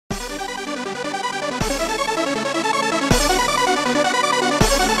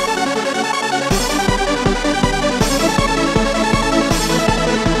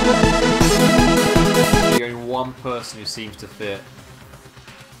person who seems to fit.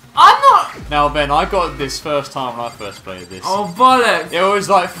 I'm not. Now, Ben, I got this first time when I first played this. Oh bollocks! It was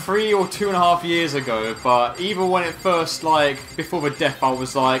like 3 or 2.5 years ago, but even when it first, like, before the death, I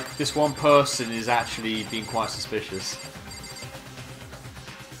was like, this one person is actually being quite suspicious.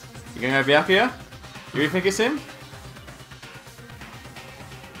 You gonna be happier? You really think it's him?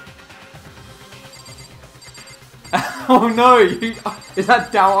 Oh no! Is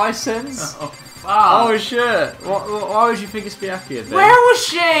that doubt I sense? Oh, fuck. Oh shit! Why would you think it's Byakuya then? Where was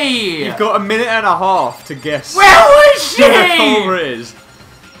she? You've got 1.5 minutes to guess. Where was she? Whoever it is.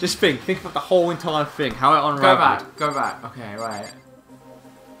 Just think about the whole entire thing, how it unraveled. Go back. Okay, wait.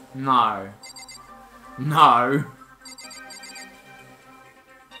 No. No.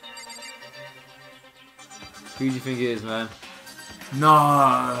 Who do you think it is, man?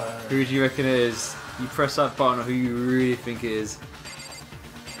 No. Who do you reckon it is? You press that button on who you really think it is.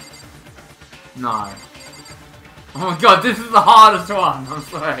 No. Oh my god, this is the hardest one. I'm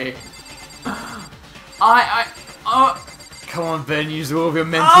sorry. Come on, Ben, use all of your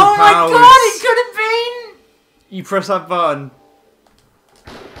mental powers. Oh my god, it could have been. You press that button.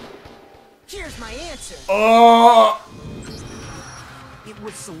 Here's my answer. Oh! It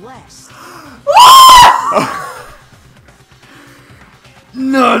was Celeste.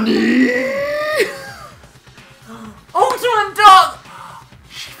 Nani? Ultimate Dark.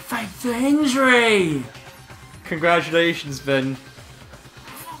 She faked the injury. Congratulations, Ben.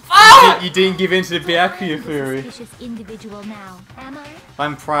 Ah! You didn't give in to the Byakuya theory. Suspicious individual now, am I?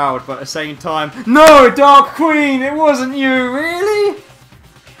 I'm proud, but at the same time, no, Dark Queen, it wasn't you, really?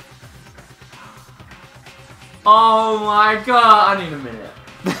 Oh my god, I need a minute.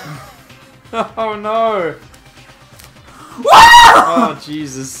 Oh no. Oh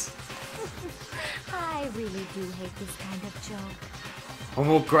Jesus. I really do hate this kind of joke. On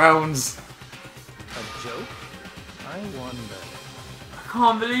all grounds. A joke? I wonder. I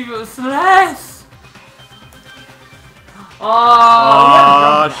can't believe it was Celeste. Oh,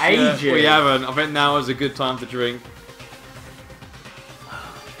 Oh, we haven't done shit. We haven't. I bet now is a good time to drink.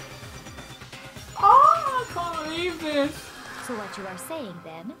 Oh, I can't believe this. So what you are saying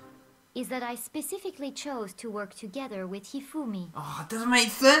then is that I specifically chose to work together with Hifumi. Oh, it doesn't make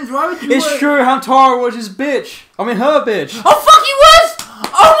sense. Why would you? It's true, Hamtaro was his bitch. I mean, her bitch. Oh fuck, he was!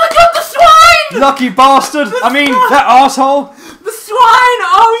 Oh my god, the swine! Lucky bastard. I mean, that asshole. The swine!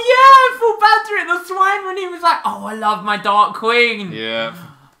 Oh yeah, I feel bad to it. The swine when he was like, "Oh, I love my Dark Queen." Yeah.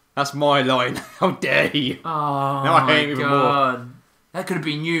 That's my line. How dare you? Oh now I hate him even more. That could have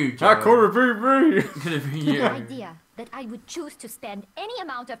been you, Joe. That could have been me. Could have been The you. idea that I would choose to spend any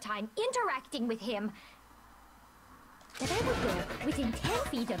amount of time interacting with him, that I would go within 10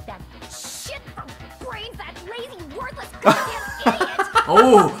 feet of that shit from brains, that lazy, worthless, goddamn idiot!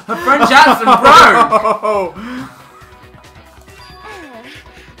 Oh, her friend Jackson broke! Oh.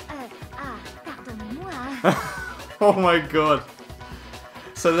 Pardonnez-moi. Oh my god.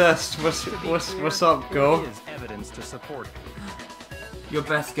 Celeste, what's up, girl? There is evidence to support it. Your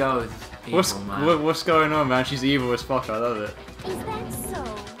best girl is evil, man. What's going on, man? She's evil as fuck. I love it. Is that so?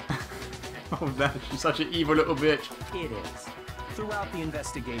 Oh man, she's such an evil little bitch. It is. Throughout the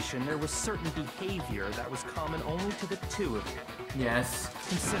investigation, there was certain behavior that was common only to the two of you. Yes.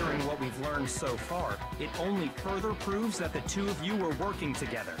 Considering what we've learned so far, it only further proves that the two of you were working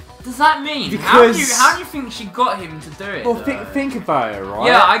together. Does that mean? Because- How do you think she got him to do it? Well, though? think about it, right?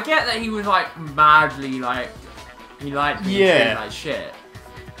 Yeah, I get that he was like madly like he liked being treated like shit.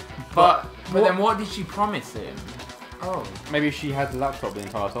 But then what did she promise him? Oh, Maybe she had the laptop the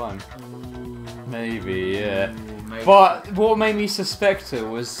entire time. Maybe, yeah. maybe. But what made me suspect her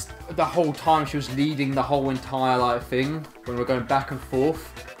was the whole time she was leading the whole entire like thing when we were going back and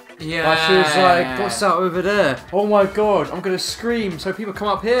forth. Yeah. Like she was like, "What's that over there? Oh my god, I'm gonna scream so people come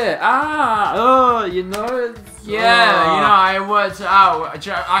up here." You know. Yeah, you know, I worked it out.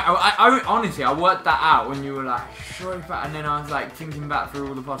 I honestly, I worked that out when you were like, sure, and then I was like thinking back through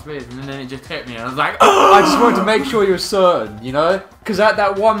all the possibilities, and then it just hit me, and I was like, I just wanted to make sure you were certain, you know? Because at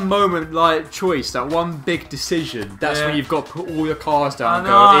that one moment, like, choice, that one big decision, that's when you've got to put all your cards down and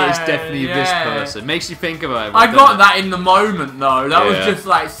go, it is definitely this person. Makes you think about it. I got that in the moment, though. That was Yeah. just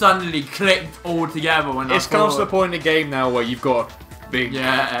like suddenly clicked all together when It's comes to the point in the game now where you've got big...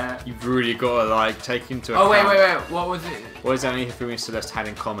 Yeah. You've really got to, like, take into account... Oh, wait. What was it? What is that Hifumi and Celeste had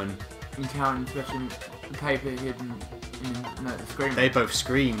in common? Encountering especially the paper hidden in the screen. They both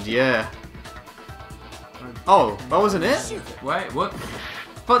screamed, yeah. Oh, that wasn't it? Wait, what?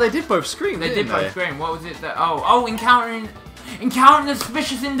 But they did both scream, They didn't did both scream. What was it that... Oh, encountering Encountering a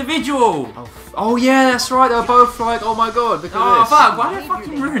suspicious individual! Oh yeah, that's right. They were both like, oh my god, look at Oh this. fuck, why did I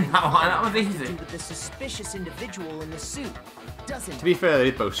fucking ruin that one? That was easy. With the suspicious individual in the suit, doesn't To be fair, they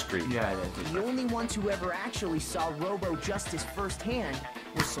did both scream. Yeah, they did. The only ones who ever actually saw Robo Justice firsthand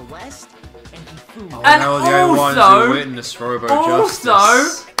were Celeste and Hifumi. Oh, And no, the only ones also- who witnessed Robo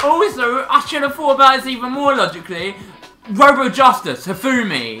Justice. Also, I should have thought about this even more logically. Robo Justice,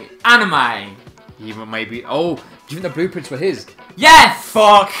 Hifumi, anime. Even maybe. Oh, do you think the blueprints were his? Yes!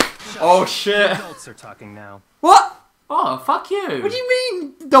 Fuck! Oh shit! Adults are talking now. What? Oh, fuck you. What do you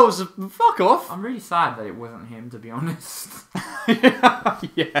mean? Those fuck off. I'm really sad that it wasn't him, to be honest.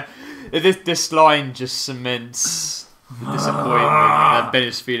 Yeah. This line just cements the disappointment that Ben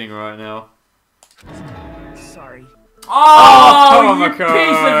is feeling right now. Sorry. Oh, my you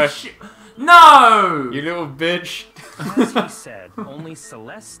God. piece of shit. No! You little bitch. As he said, only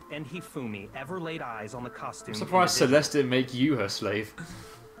Celeste and Hifumi ever laid eyes on the costume. I'm surprised Celeste didn't make you her slave.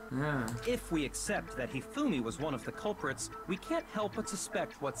 Yeah. If we accept that Hifumi was one of the culprits, we can't help but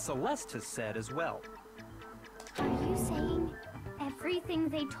suspect what Celeste has said as well. Are you saying everything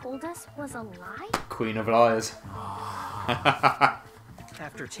they told us was a lie? Queen of liars.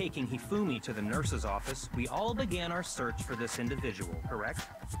 After taking Hifumi to the nurse's office, we all began our search for this individual, correct?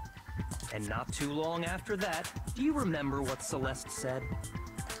 And not too long after that, do you remember what Celeste said?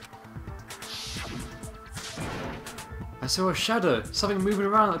 I saw a shadow, something moving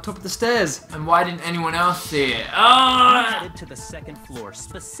around at the top of the stairs. And why didn't anyone else see it? We Oh! headed to the second floor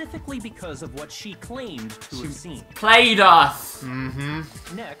specifically because of what she claimed to have seen. Played us!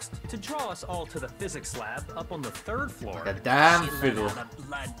 Mm-hmm. Next, to draw us all to the physics lab up on the third floor. A damn She let fiddle. out a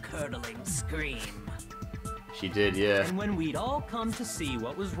blood-curdling scream. She did, yeah. And when we'd all come to see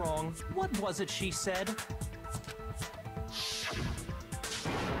what was wrong, what was it she said?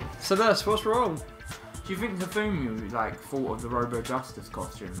 Celeste, what's wrong? Do you think Hifumi like thought of the Robo Justice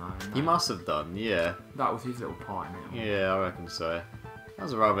costume though? No. He must have done, yeah. That was his little part in it. Yeah, I reckon so. That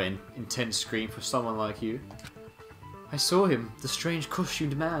was a rather intense scream for someone like you. I saw him, the strange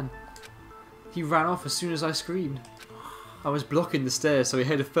costumed man. He ran off as soon as I screamed. I was blocking the stairs, so he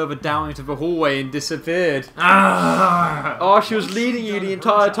headed further down into the hallway and disappeared. Oh, she was leading you the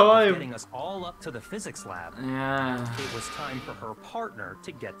entire time. Getting us all up to the physics lab. Yeah. It was time for her partner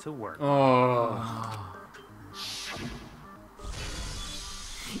to get to work. Oh.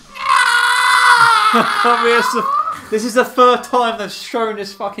 This is the third time they've shown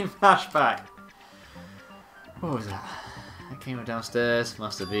this fucking flashback. What was that? I came downstairs,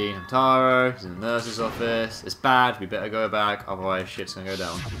 must have been Hamtaro, he's in the nurse's office. It's bad, we better go back, otherwise shit's gonna go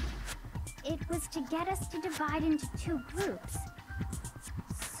down. It was to get us to divide into two groups.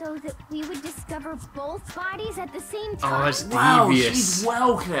 So that we would discover both bodies at the same time. Oh, it's Wow, devious. she's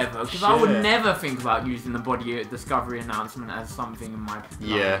well clever. Because I would Shit. never think about using the body discovery announcement as something in my.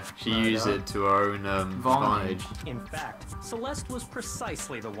 Yeah, she used it to her own advantage. In fact, Celeste was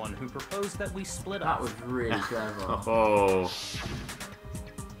precisely the one who proposed that we split up. That was really clever. Oh.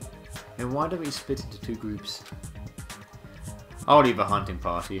 And why don't we split into two groups? I'll leave a hunting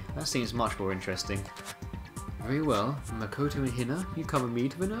party. That seems much more interesting. Very well. Makoto and Hina, you come with me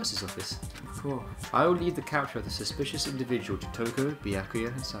to the nurse's office. Of course. I will lead the capture of the suspicious individual to Toko, Byakuya,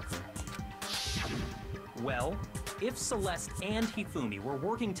 and Sakura. Well, if Celeste and Hifumi were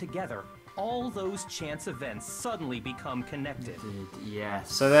working together, all those chance events suddenly become connected.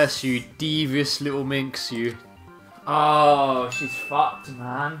 Yes. So that's you devious little minx, you. Oh, she's fucked,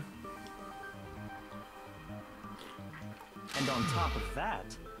 man. And on top of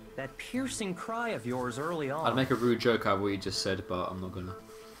that, that piercing cry of yours early on. I'd make a rude joke out of what you just said, but I'm not gonna.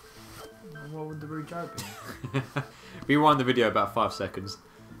 What would the rude joke be? Rewind the video about 5 seconds.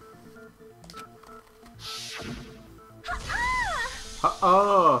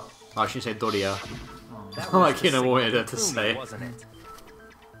 Oh! I should say Doria. That Like, was you know, the wanted her signal to Hifumi, say. wasn't it?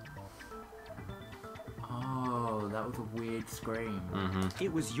 Oh, that was a weird scream.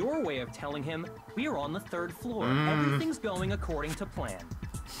 It was your way of telling him, we're on the third floor. Everything's going according to plan.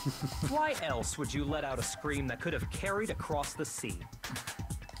 Why else would you let out a scream that could have carried across the sea?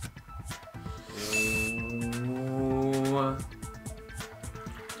 Ooh.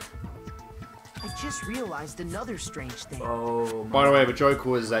 I just realized another strange thing. Oh. By the way, the joke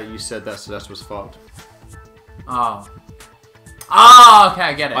was that you said that Celeste was fucked. Oh. Oh, okay,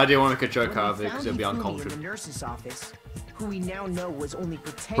 I get it. I didn't want to make a joke When out of we it because found it'd be Hifumi in uncomfortable. the nurse's office, who we now know was only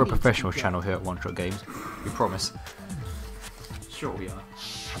pretending We're a to be professional dead. channel here at One Shot Games. We promise. Sure we are.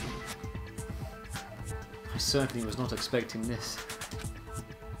 I certainly was not expecting this.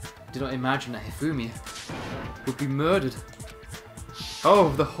 I did not imagine that Hifumi would be murdered. Oh,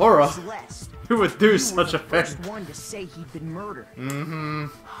 the horror! Celeste, We would do You were such the a thing. first one to say he'd been murdered. Mm-hmm.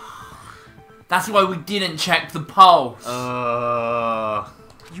 That's why we didn't check the pulse.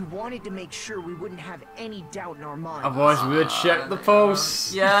 You wanted to make sure we wouldn't have any doubt in our minds. Otherwise we would check the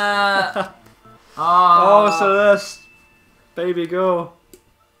pulse. Yeah. Oh, Celeste. Baby girl.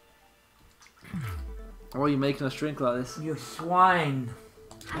 Why are you making us drink like this? You swine.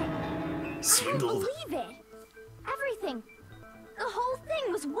 I can't believe it. Everything. The whole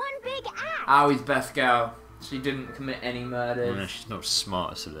thing was one big act. Aui's best girl. She didn't commit any murders. No, she's not as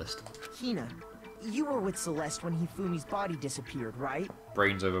smart as Celeste. Hina, you were with Celeste when Hifumi's body disappeared, right?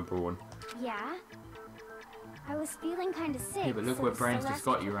 Brains over brawn. Yeah. I was feeling kind of sick. Yeah, but look so where Brains just Celeste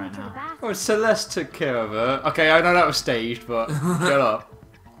got you took me right to the now. bathroom. Oh, Celeste took care of her. Okay, I know that was staged, but shut up.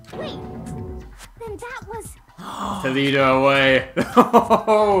 Wait. Then that was. To lead her away.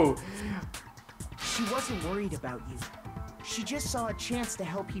 Oh. She wasn't worried about you. She just saw a chance to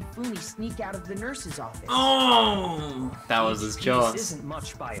help Hifumi sneak out of the nurse's office. Oh! That was his Each chance. piece isn't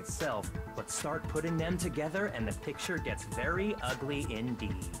much by itself, but start putting them together and the picture gets very ugly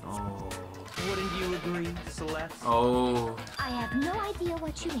indeed. Oh. Wouldn't you agree, Celeste? Oh. I have no idea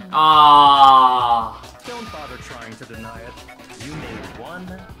what you mean. Ah. Don't bother trying to deny it. You made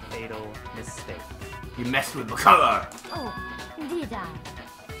one fatal mistake. You messed with Makoto. Oh, did I?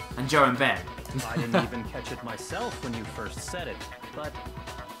 And Joe and Ben. I didn't even catch it myself when you first said it, but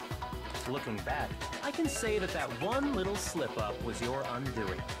looking back, I can say that that one little slip-up was your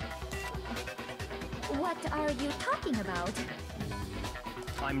undoing. What are you talking about?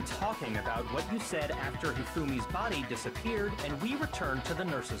 I'm talking about what you said after Hifumi's body disappeared and we returned to the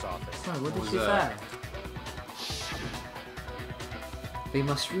nurse's office. Sorry, what did was she say? that? They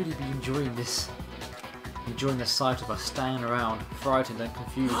must really be enjoying this. Enjoying the sight of us standing around, frightened and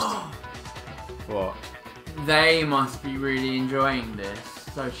confused. What? They must be really enjoying this.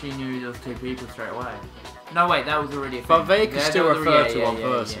 So she knew those two people straight away. No, wait, that was already a thing. But they could Yeah, still that was refer already- to yeah, one yeah,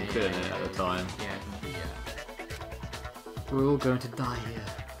 person, yeah, couldn't yeah, it, yeah, at the time? Yeah. We're all going to die here.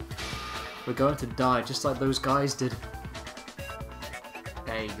 We're going to die just like those guys did.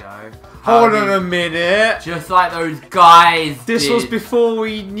 There you go. Hold on a minute! Just like those guys This did. was before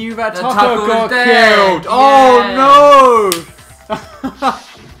we knew that The Tucker Tucker got was dead, killed! Oh no!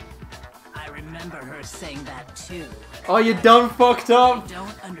 I remember her saying that too. Are you done fucked up? I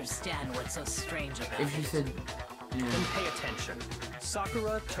don't understand what's so strange about If she it. said... Then pay attention.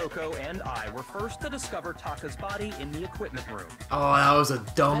 Sakura, Toko, and I were first to discover Taka's body in the equipment room. Oh, that was a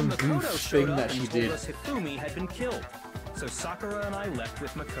dumb Then goof Makoto showed thing up that and she told did. us Hifumi had been killed. So Sakura and I left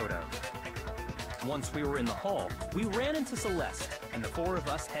with Makoto. Once we were in the hall, we ran into Celeste, and the four of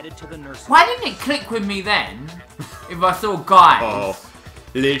us headed to the nurse's. Why didn't it click with me then? If I saw guys. Oh,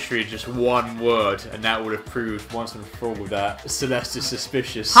 literally just one word, and that would have proved once and for all that Celeste is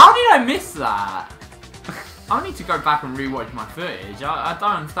suspicious. How did I miss that? I need to go back and rewatch my footage. I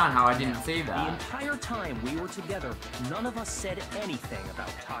don't understand how I didn't see The that. entire time we were together, none of us said anything about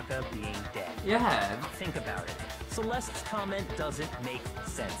Taka being dead. Yeah. Think about it. Celeste's comment doesn't make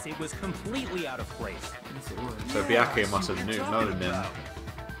sense. It was completely out of place. Yes, it was. So Byakuya must have known him.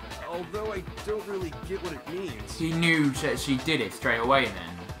 Although I don't really get what it means. She knew that she did it straight away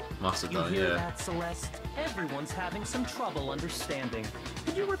then. Must have You done, hear yeah. that, Celeste? Everyone's having some trouble understanding.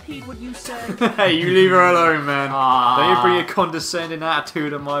 Could you repeat what you said? Hey, you leave her alone, man. Don't you bring Ah. a condescending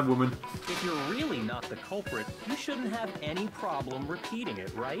attitude on my woman. If you're really not the culprit, you shouldn't have any problem repeating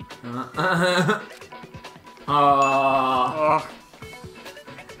it, right? Oh, Oh,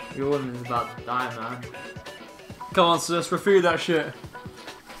 your woman's about to die, man. come on, sis, refute that shit.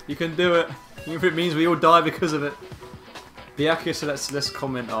 You can do it. Even if it means we all die because of it. Byakuya said let's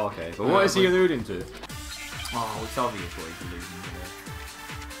comment. Oh, okay. But what is he alluding to? Oh, it's obvious what he's alluding to.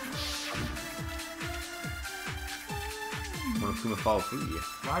 Monokuma 3.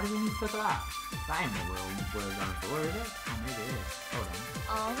 Why do we need to look at that? That ain't what we're going for, is it? Oh, maybe it is. Hold on.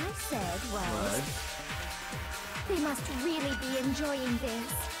 All I said was, Word. they must really be enjoying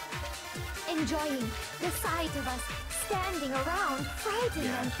this. Enjoying the sight of us standing around, frightened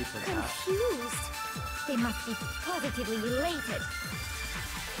Yeah, and she said that. confused. They must be positively elated.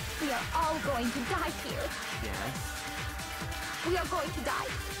 We are all going to die here. Yes. We are going to die,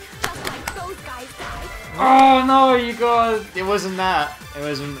 just like those guys died. Oh no, you got. It wasn't that. It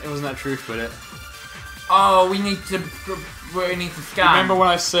wasn't that truth with it. Oh, we need to scan. Remember when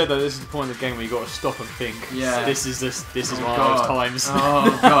I said that this is the point of the game where you got to stop and think? Yeah. This is Oh, one God. of those times.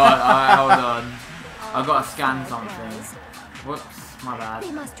 Oh god, alright, hold on. I've got to scan something. Whoops, my bad.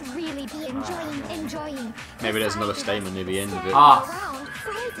 They must really be enjoying. Maybe the there's another sight of us statement near the end of it. standing Ah. around,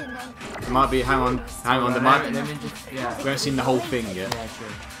 frightened and It might be. Hang on. There might. Let me just, yeah. We haven't seen the whole thing yet. Yeah,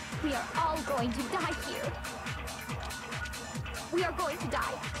 true. We are all going to die here. We are going to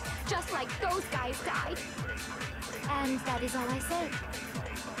die, just like those guys died. And that is all I say.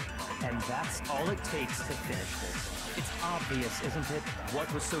 And that's all it takes to finish this. It's obvious, isn't it?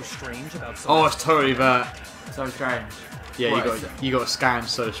 What was so strange about Oh, it's totally that. So strange. Yeah, What, you got scanned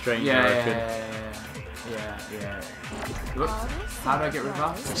so strange. Yeah, I yeah, reckon. yeah. Whoops. How do I get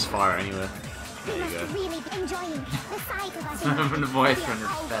rebuffed? Just fire anywhere. There you go. Really be enjoying the sight of us. From the voice when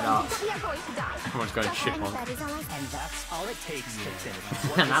it's fed up. We are going to die. Everyone's going chipmunk. That is all I say. And that's all it takes to finish.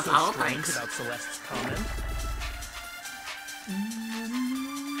 What And was that's so all it strange takes. about Celeste's comment?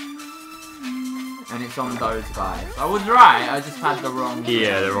 And it's on those guys. I was right, I just had the wrong...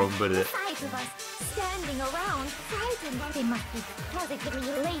 Yeah, they're wrong with it. The sight of us standing around, frightened. They must be positively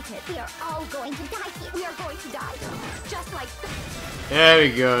elated. We are all going to die here. We are going to die, just like the... There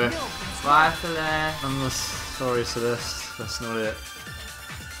we go. Bye, Celeste. I'm sorry, Celeste. That's not it.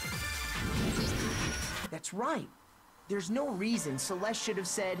 That's right. There's no reason Celeste should have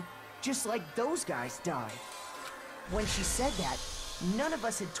said, just like those guys died. When she said that, none of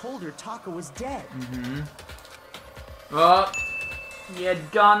us had told her Taka was dead. Oh, you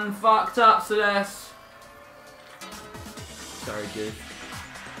done fucked up, Celeste. Sorry, dude.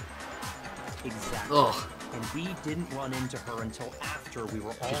 Exactly. Ugh. And we didn't run into her until after we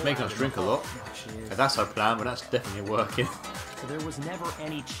were all She's making us out in drink the a lot. hall. If that's her plan, but that's definitely working. So there was never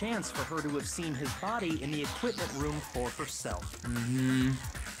any chance for her to have seen his body in the equipment room for herself.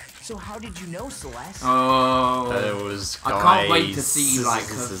 So how did you know, Celeste? Oh. There was I guys. can't wait to see like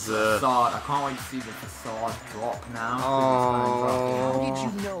her facade. I can't wait to see the facade drop now. Oh. How did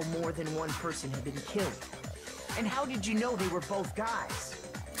you know more than one person had been killed? And how did you know they were both guys?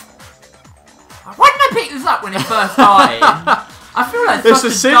 Why didn't I pick this up when it first started? I feel like It's such the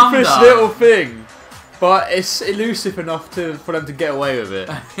a simplest dumb little thing, but it's elusive enough for them to get away with it.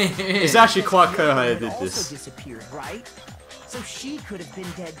 It's actually quite clear how they Had did also this. disappeared, right? So she could have been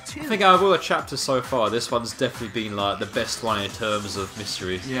dead too. I think out of all the chapters so far, this one's definitely been like the best one in terms of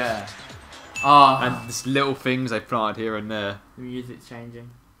mystery. Yeah. Oh. And just little things they planted here and there. The music's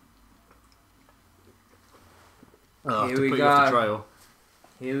changing. Oh, Here to we put you off the go. trail.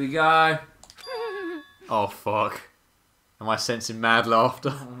 Here we go. Oh fuck. Am I sensing mad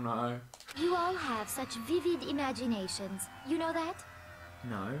laughter? Oh no. You all have such vivid imaginations. You know that?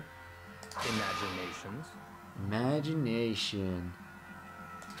 No. Imaginations. Imagination.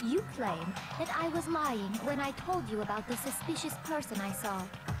 You claim that I was lying when I told you about the suspicious person I saw.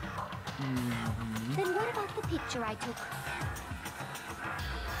 Then what about the picture I took?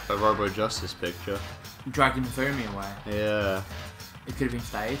 A Robo Justice picture. Dragging Fumi away. Yeah. It could have been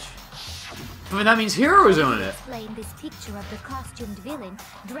staged. But that means Hero was on it. Explain this picture of the costumed villain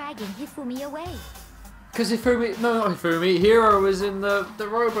dragging Hifumi away. Because Hifumi, no, not Hifumi, Hero was in the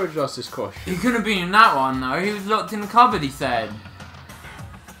Robo Justice costume. He couldn't have been in that one though. He was locked in the cupboard, he said.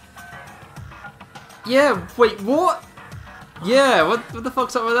 Yeah, wait, what? Yeah, what the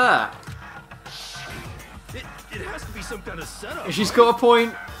fuck's up with that? It has to be some kind of setup. She's got a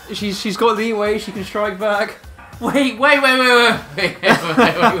point. She's got leeway. She can strike back. Wait, no,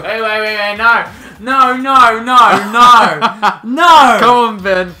 Come on,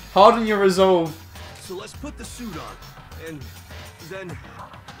 Ben. Harden your resolve. So let's put the suit on, and then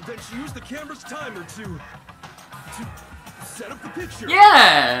she used the camera's timer to set up the picture.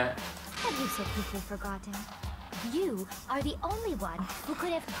 Yeah. Have you so quickly forgotten? You are the only one who could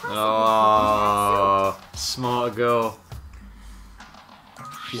have possibly Oh, smart girl.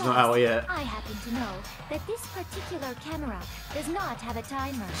 She's not out yet. I happen to know that this particular camera does not have a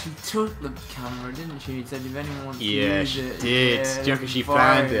timer. She took the camera, didn't she? Said if anyone wants to Yeah, use she it, did. yeah, Do you reckon she fire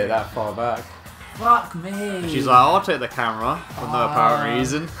planned it that far back? Fuck me. She's like, I'll take the camera for no apparent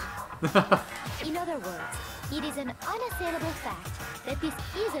reason. In other words, it is an unassailable fact that this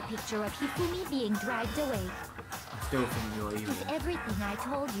is a picture of Hifumi being dragged away. I still think you're evil. If everything I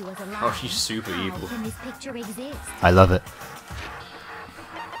told you was a lie, Oh, she's super how evil. can this picture exist? I love it.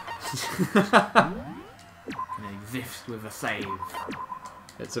 Can exist with a save.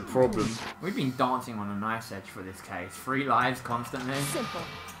 It's a problem. We've been dancing on a knife edge for this case. 3 lives constantly. Simple.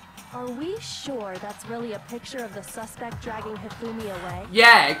 Are we sure that's really a picture of the suspect dragging Hifumi away?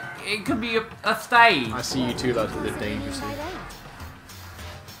 Yeah, it could be a stage. I see you too, that's a bit What do you mean dangerous. by that?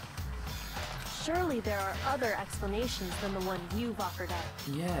 Surely there are other explanations than the one you've offered up.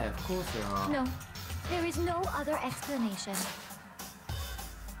 Yeah, of course there are. No, there is no other explanation.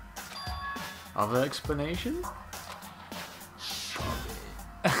 Other explanation?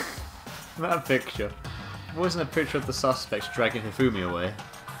 That picture. It wasn't a picture of the suspects dragging Hifumi away.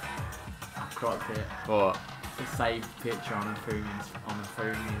 I cropped it. What? A saved picture on a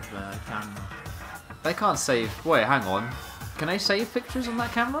Fumi's camera. They can't save. Wait, hang on. Can they save pictures on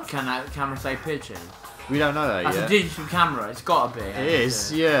that camera? Can that camera save pictures? We don't know that That's yet. a digital camera. It's gotta be. It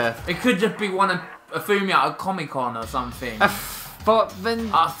is, yeah. It could just be one of a Fumi at a Comic Con or something. But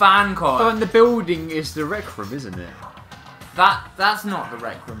then, A fan con. but then the building is the rec room, isn't it? That's not the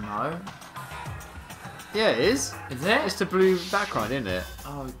rec room though. Yeah, it is. Is it? It's the blue background, isn't it?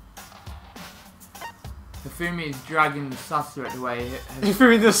 Oh. Hifumi is dragging the suspect away. If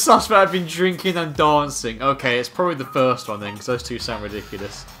you're in the suspect, I've been drinking and dancing. Okay, it's probably the first one then, because those two sound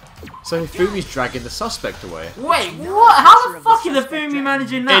ridiculous. So Hifumi's dragging the suspect away. Wait, what? How the fuck is Hifumi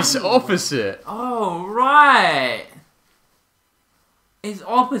managing that? It's opposite. Oh, right. It's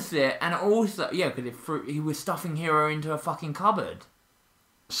opposite, and also, yeah, because he was stuffing Hero into a fucking cupboard.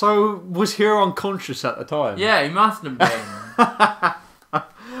 So, was Hero unconscious at the time? Yeah, he must have been.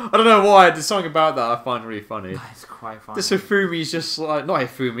 I don't know why, there's something about that I find really funny. It's quite funny. This Hifumi's just like, not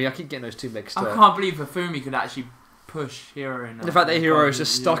Hifumi, I keep getting those two mixed up. I can't believe Hifumi could actually push Hero in. The fact that Hero is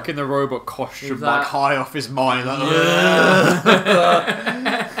just stuck in the robot costume, like high off his mind, like,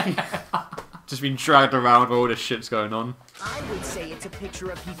 just being dragged around with all this shit's going on. I would say it's a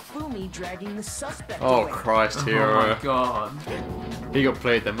picture of Hifumi dragging the suspect Oh away. Christ, Hero. Oh my god. He got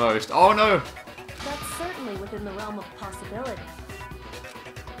played the most. Oh no! That's certainly within the realm of possibility.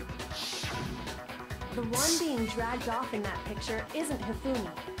 The one being dragged off in that picture isn't Hifumi,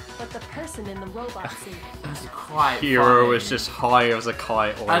 but the person in the robot suit. That's quite Hero funny. is just high as a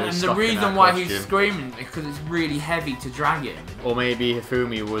kite. And the reason why he's screaming is because it's really heavy to drag him. Or maybe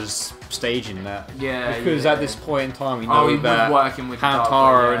Hifumi was staging that. Yeah, Because yeah. at this point in time, we know he was that working with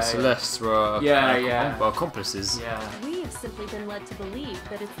Hamtaro yeah, and Celeste were accomplices. Yeah. We've simply been led to believe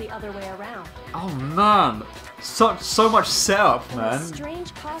that it's the other way around. Oh man, so much setup, And man. a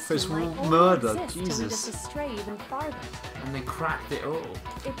strange For this costume might murder, only exist to lead us Jesus. astray even farther. And they cracked it all.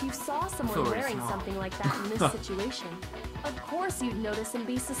 If you saw someone Sorry, wearing smart. something like that in this situation, of course you'd notice and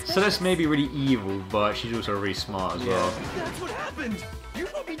be suspicious. Celeste may be really evil, but she's also really smart as well. That's what happened! You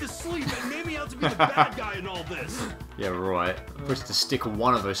put me to sleep and made me out to be the bad guy in all this! Yeah, right. Just to stick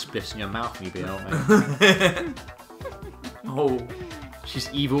one of those spliffs in your mouth and you'd be out, man. Oh.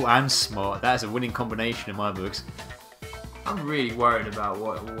 She's evil and smart. That is a winning combination in my books. I'm really worried about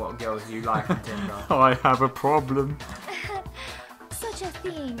what girls you like on Tinder. I have a problem. Such a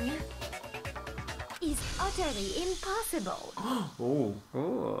thing is utterly impossible. Oh.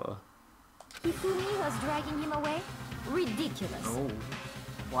 Oh. Hifumi was dragging him away? Ridiculous. Oh.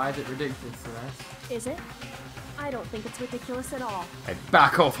 Why is it ridiculous, Celeste? Is it? I don't think it's ridiculous at all. Hey,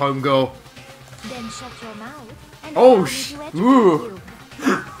 back off, homegirl. Then shut your mouth and Oh, allow me to educate ooh. you.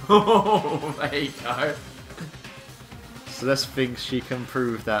 Oh, there you go. Celeste thinks she can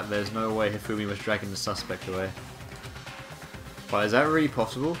prove that there's no way Hifumi was dragging the suspect away. But is that really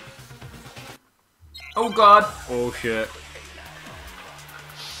possible? Oh god. Oh shit.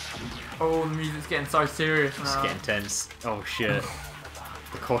 Oh, the music's getting so serious It's now. getting tense. Oh shit.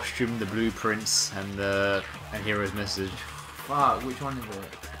 The costume, the blueprints, and Hero's message. Fuck, which one is it?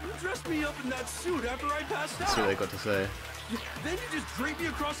 You dressed me up in that suit after I passed Let's see what out! they got to say. Then you just draped me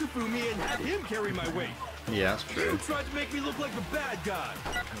across Hifumi and had him carry my weight! Yeah, that's You true. tried to make me look like the bad guy!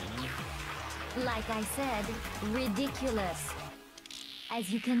 Like I said, ridiculous.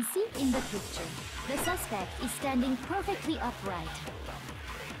 As you can see in the picture, the suspect is standing perfectly upright.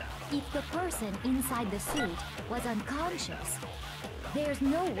 If the person inside the suit was unconscious, there's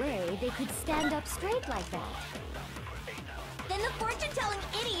no way they could stand up straight like that. Then the fortune-telling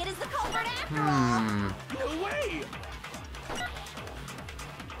idiot is the culprit after all! No way!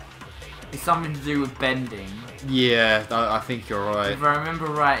 It's something to do with bending. Yeah, I think you're right. If I remember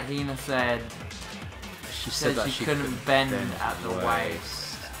right, Hina said She said that she couldn't bend at the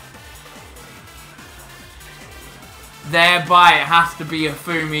waist. Thereby, it has to be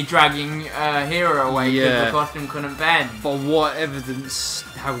Hifumi dragging Hero away because Yeah. the costume couldn't bend. But what evidence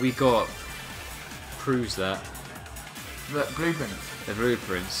have we got proves that? The blueprints. The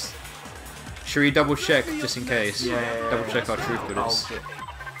blueprints. Should we double check just in case? Yeah. Double check our truth Oh, bullets. shit.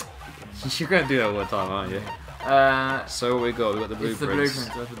 You're gonna do that all the time, aren't you? So what we got? We got the It's the blueprints. blueprints.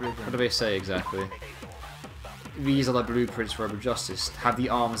 That's the What do blueprint. they say exactly? These are the blueprints for Rebel Justice. Have the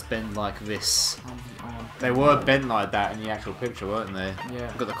arms bend like this. They were bent like that in the actual picture, weren't they? Yeah.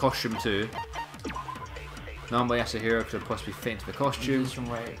 We've got the costume too. Nobody has a hero could possibly fit into the costume. Position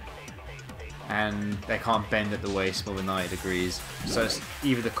weight. And they can't bend at the waist more than 90 degrees. So it's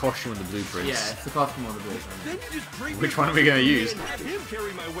either the costume or the blueprints. Yeah, it's the costume or the blueprint. Then you just draped me Which one are we across gonna Hifumi use? and had him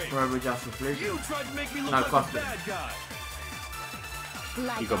carry my weight! Rebel Justice You blueprint. tried to make me look No, like costume. the bad guy!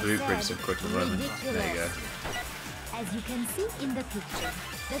 Like You got I blueprints said, of course at the moment. There you go. ridiculous. As you can see in the picture,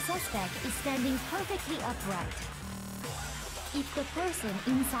 the suspect is standing perfectly upright. If the person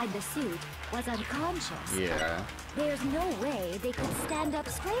inside the suit was unconscious, Yeah. there's no way they could stand up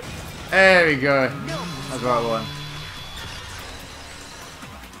straight. There we go. That's the right one.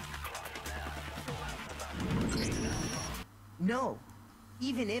 No.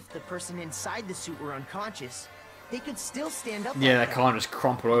 Even if the person inside the suit were unconscious, they could still stand up. Yeah, like they that. can't just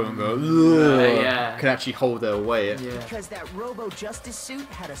crumple over and go. Ugh. Yeah. Can actually hold their weight. Yeah. Because that Robo Justice suit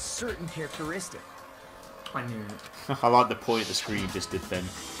had a certain characteristic. I knew it. I like the point the screen just did then.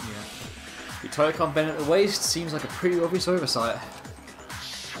 Yeah. The toy can't bend at the waist seems like a pretty obvious oversight.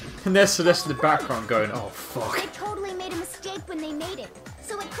 And there's Celeste in the background going, oh fuck. They totally made a mistake when they made it,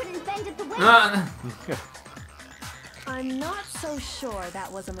 so it couldn't bend at the waist. I'm not so sure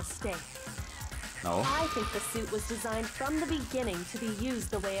that was a mistake. No. I think the suit was designed from the beginning to be used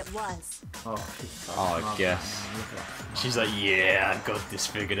the way it was. Oh, she's so Oh, I smart, guess. man. Look at that. She's like, yeah, I got this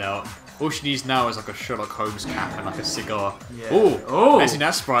figured out. All she needs now is like a Sherlock Holmes cap and like a cigar. Yeah. Oh, Oh. I've seen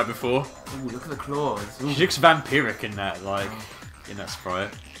that sprite before. Ooh, look at the claws. Ooh. She looks vampiric in that, like, in that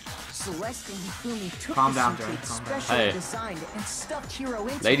sprite. Celeste and Hifumi took Calm the down, suit Joey, they'd calm down. specially Hey. designed and stuffed Hero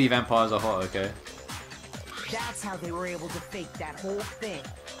into Lady it. vampires are hot, okay? That's how they were able to fake that whole thing.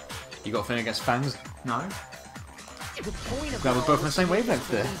 You got a thing against fangs? No? The point of Glad it we're all both on the was same to make us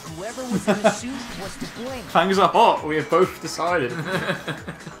wavelength there. believe whoever was in the suit was to blame. Fangs are hot, we have both decided.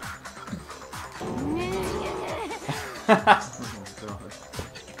 Oh, God.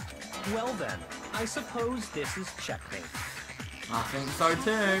 Well then, I suppose this is checkmate. I think so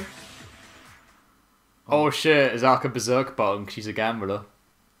too. Oh shit, is Alka Berserk button? She's a gambler.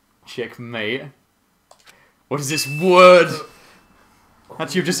 Checkmate. What is this word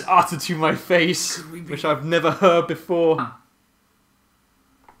that you've just uttered to my face, which I've never heard before?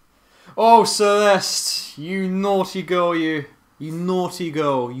 Oh, Celeste, you naughty girl, you naughty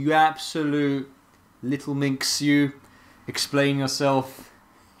girl, you absolute little minx, you. Explain yourself.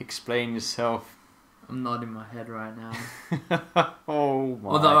 Explain yourself. I'm nodding my head right now. Oh my.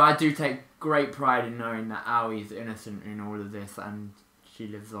 Although I do take great pride in knowing that Aoi's innocent in all of this and she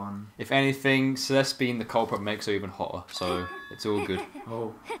lives on. If anything, Celeste being the culprit makes her even hotter, so it's all good.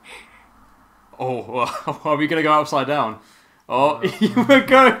 Oh. Oh, are we gonna go upside down? Oh,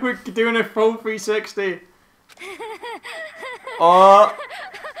 we're doing a full 360. Oh,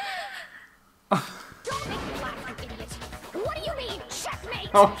 Don't make me laugh, you idiot. What do you mean, checkmate?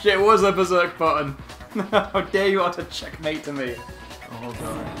 oh shit, it was a berserk button. How dare you utter checkmate to me? Oh,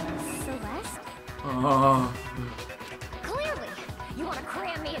 God. Celeste? Oh. Clearly, you want to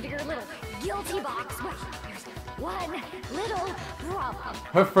cram me into your little guilty box. Well, there's one little problem.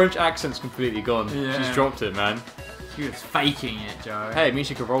 Her French accent's completely gone. Yeah. She's dropped it, man. She was faking it, Joe. Hey, it means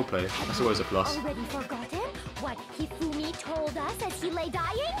she can roleplay. That's always a plus. Already forgotten what Hifumi told us as he lay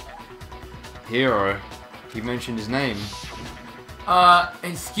dying? Hero. You mentioned his name.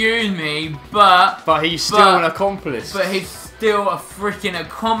 Excuse me, but But he's still an accomplice. But he's still a freaking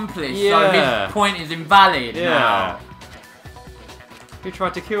accomplice, so Yeah. his point is invalid Yeah. now. Who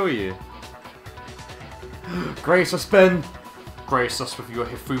tried to kill you? Grace us, Ben. Grace us with your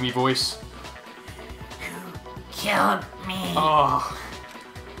Hifumi voice. Killed me. Oh.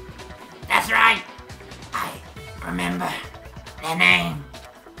 That's right. I remember the name.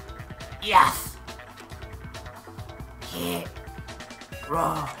 Yes.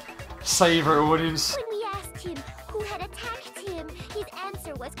 Hero. Save her, audience. When we asked him who had attacked him, his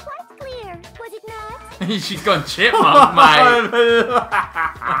answer was quite clear, was it not? She's gone chipmunk, mate.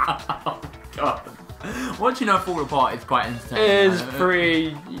 Oh, God. Watching her fall apart is quite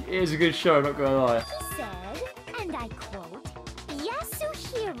entertaining. It's a good show, not gonna lie. He said, and I quote,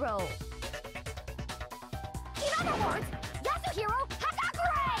 Yasuhiro. In other words, Yasuhiro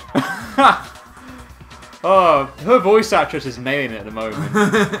Hatakure! Oh, her voice actress is nailing it at the moment.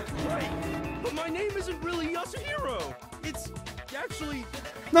 Right. But my name isn't really Yasuhiro. It's actually...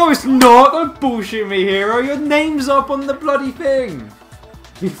 No, it's not! Don't bullshit me, Hero. Your name's up on the bloody thing.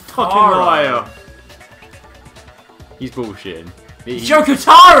 You fucking Taro. liar. He's bullshitting. Yoko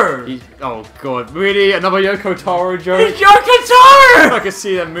Taro! Oh god, really? Another Yoko Taro joke? It's Yoko Taro! I can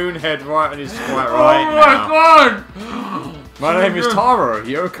see the moon head right on his right right Oh now. my God! My name is Taro,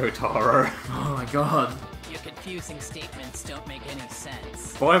 Yoko Taro. Oh my God. Your confusing statements don't make any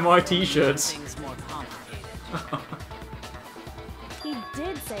sense. Buy my t-shirts. Things more complicated. He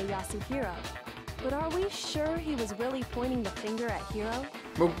did say Yasuhiro, but are we sure he was really pointing the finger at Hiro?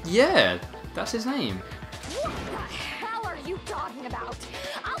 Well, yeah, that's his name. What the hell are you talking about?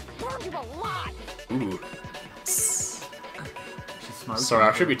 I'll burn you alive! Ooh. She's smoking. Sorry,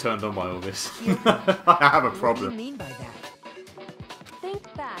 I should be turned on by all this. I have a What do you problem. mean by that?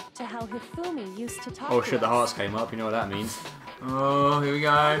 Think back to how Hifumi used to talk Oh to shit, the us. hearts came up. You know what that means. Oh, here we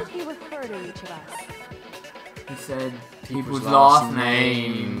How go. did he refer to each of us? He said people's last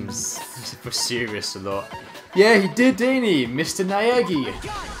names. We're serious a lot. Yeah, he did, didn't he? Mr. Naegi.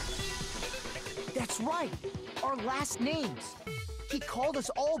 That's right. Our last names. He called us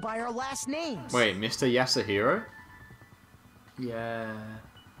all by our last names. Wait, Mr. Yasuhiro? Yeah.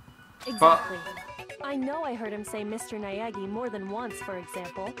 Exactly. I know I heard him say Mr. Naegi more than once, for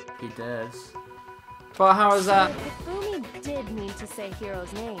example. He does. But how is that? If Hifumi did mean to say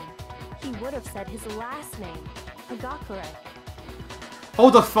Hiro's name, he would have said his last name, Hagakure.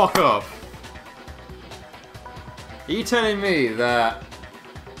 Hold the fuck up. Are you telling me that...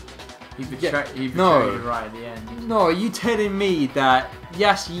 He betrayed no. you right at the end. No, are you telling me that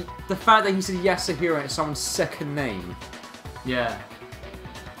the fact that he said Yasuhiro is someone's second name? Yeah.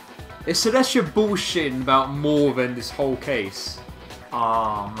 Is Celestia bullshitting about more than this whole case?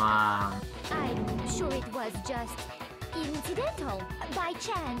 Oh man. I'm sure it was just incidental. By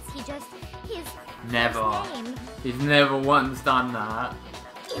chance, his Never. first name. He's never once done that.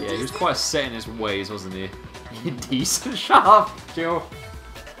 Yeah, he was quite set in his ways, wasn't he? Decent. Shut up, Jill.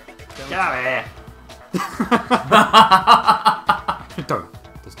 Get out of here. Don't.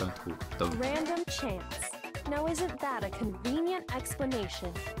 Just don't talk. Don't. Random chance. Now isn't that a convenient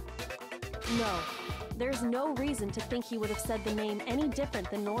explanation? No, there's no reason to think he would have said the name any different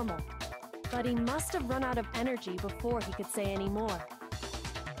than normal. But he must have run out of energy before he could say any more.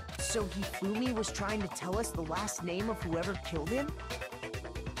 So Hifumi was trying to tell us the last name of whoever killed him?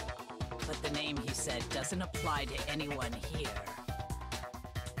 But the name he said doesn't apply to anyone here.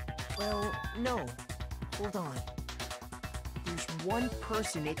 Well, no. Hold on. There's one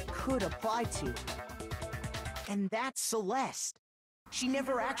person it could apply to. And that's Celeste. She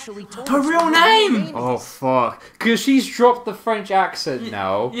never actually told Her us real what name! Oh fuck. Because she's dropped the French accent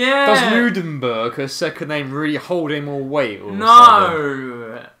now. Yeah. Does Ludenberg, her second name, really hold any more weight? All of a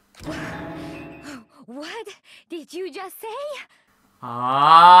sudden? No! What did you just say?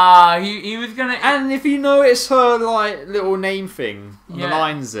 Ah, he was gonna. And if you notice her like little name thing on the Yeah.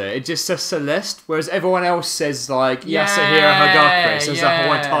 lines there, it just says Celeste, whereas everyone else says like Yeah, Yasuhiro Hagakure. It says the whole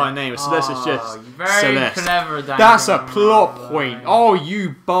yeah. entire name. Celeste is just very Celeste. clever, Danganronpa. That's a plot point. Oh,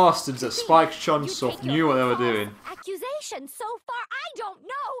 you bastards at Spike You Chunsoft take knew your what they were false doing. Accusations so far, I don't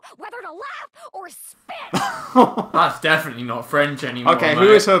know whether to laugh or spit. That's definitely not French anymore. Okay, mate.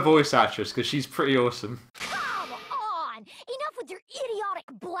 who is her voice actress? Because she's pretty awesome. Come on! Enough with your idiotic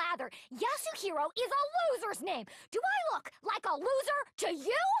blather. Yasuhiro is a loser's name. Do I look like a loser to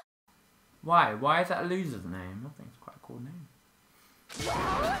you? Why? Why is that a loser's name? I think it's quite a cool name.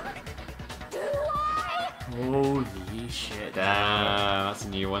 Well, do I? Holy shit. Damn, that's a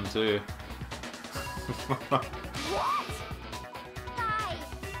new one too. What? I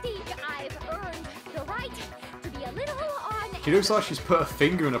think I've earned the right to be a little on. She looks like she's put a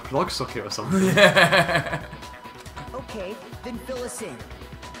finger in a plug socket or something. Okay, then fill us in.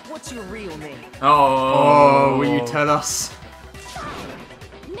 What's your real name? Oh, will you tell us?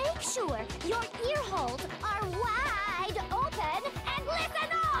 Make sure your ear holes are wide open and listen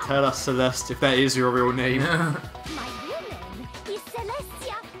up. Tell us, Celeste, if that is your real name. My real name is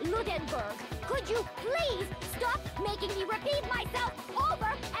Celestia Ludenberg. Could you please stop making me repeat myself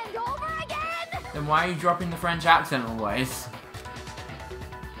over and over again? Then why are you dropping the French accent always?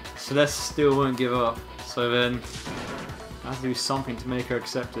 Celeste still won't give up, so then I have to do something to make her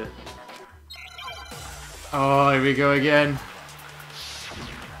accept it. Oh, here we go again.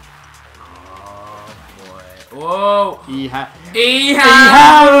 Oh boy. Whoa!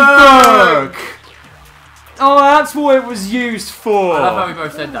 Ehamberg! Oh, that's what it was used for! I love how we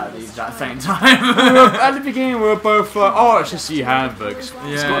both said that at the exact same time. At the beginning we were both like, oh, it's just Ehamberg. It's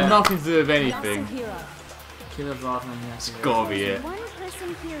got nothing to do with anything. Yasuhiro. Killer's last name, yes. It's gotta be it. One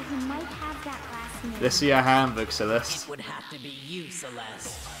person here who might have that last name. Let's see Ehamberg, Celeste. It would have to be you,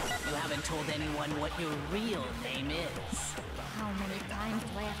 Celeste. You haven't told anyone what your real name is. How many times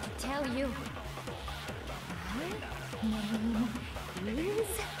do I have to tell you? My name is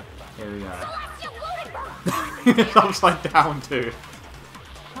Here we go. Celestia Ludenberg. It's upside down too.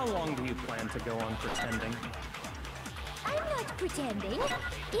 How long do you plan to go on pretending? I'm not pretending.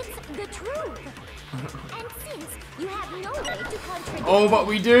 It's the truth. And since you have no way to contradict Oh, but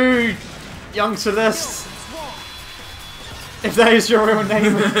we do! Young Celeste! If that is your real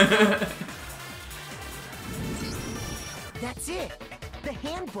name. That's it. The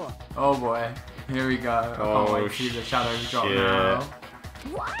handbook. Oh boy. Here we go. I can't wait to see the shadow drop shit. now.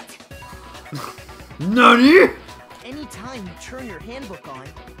 what? NANI?! anytime you turn your handbook on,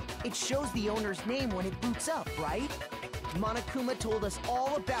 it shows the owner's name when it boots up, right? Monokuma told us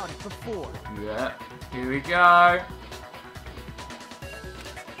all about it before. Yeah, here we go.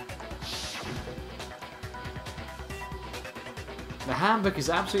 The handbook is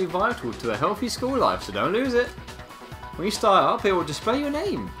absolutely vital to a healthy school life, so don't lose it. When you start up, it will display your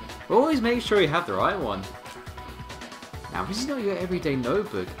name. Always make sure you have the right one. Now, this is not your everyday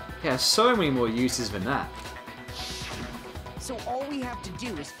notebook. It has so many more uses than that. So all we have to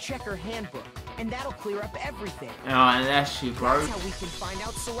do is check her handbook, and that'll clear up everything. Oh, and there she grows. That's how we can find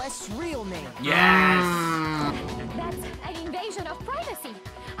out Celeste's real name. Yes! That's an invasion of privacy.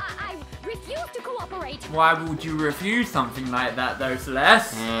 I refuse to cooperate. Why would you refuse something like that, though,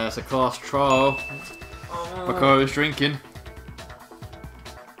 Celeste? Yeah, it's a class trial. Makoto's drinking.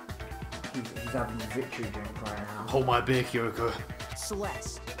 He's having a victory drink right now. Hold my beer, Kyoko.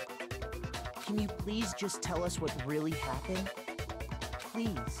 Celeste, can you please just tell us what really happened?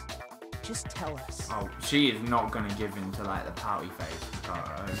 Please, just tell us. Oh, she is not gonna give in to like the pouty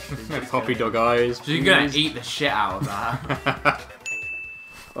face. Puppy dog eyes. She's gonna eat the shit out of that.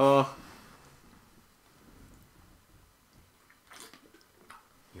 Oh.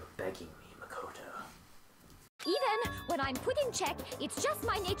 You're begging me, Makoto. Even when I'm put in check, it's just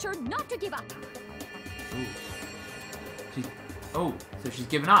my nature not to give up. Ooh. Oh, so she's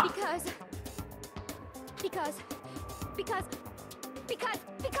given up. Because.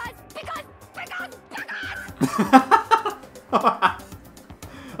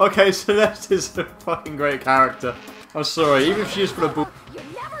 Okay, Celeste is a fucking great character. I'm sorry, even if she just put a book. You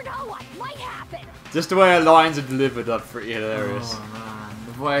never know what might happen. Just the way her lines are delivered are pretty hilarious. Oh man,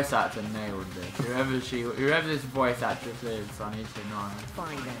 the voice actor nailed this. Whoever this voice actress is, I need to know.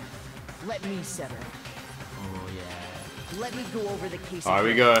 Fine then. Let me settle. Oh yeah. Let me go over the case Alright,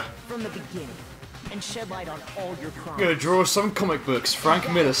 we go. from the beginning and shed light on all your crimes. Gonna draw some comic books, Frank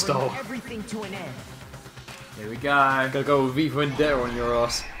Miller Bring style. everything to an end. Here we go. Gotta go with V Vendetta on your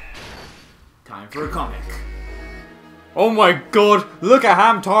ass. Time for a comic. Oh my god, look at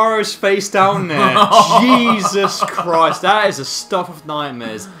Hamtaro's face down there. Jesus Christ, that is the stuff of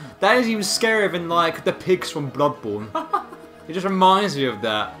nightmares. That is even scarier than like the pigs from Bloodborne. It just reminds me of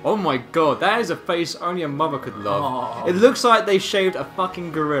that. Oh my god, that is a face only a mother could love. Oh. It looks like they shaved a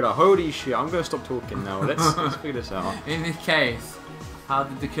fucking gorilla. Holy shit, I'm gonna stop talking now. Let's figure this out. In this case, how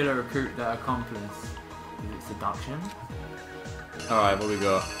did the killer recruit their accomplice? Is it seduction? Alright, what we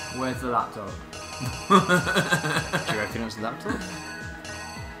got? Where's the laptop? Do you reckon it's the laptop?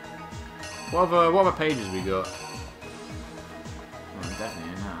 What other pages we got? Oh,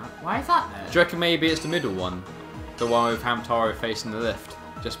 definitely in that. Why is that there? Do you reckon maybe it's the middle one? The one with Hamtaro facing the left?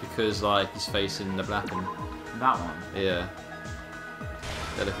 Just because like he's facing the black and... That one? Yeah.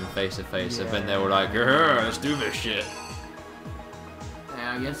 They're looking face to face, and then Yeah. they were like, let's do this shit.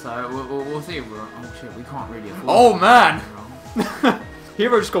 Yeah, I guess so. We'll see if we're... Oh shit, we can't really afford Oh it. man!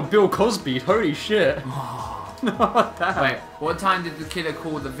 Hero just got Bill Cosby, holy shit. Oh. Damn. Wait, what time did the killer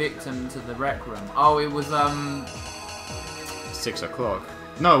call the victim to the rec room? Oh, it was 6 o'clock.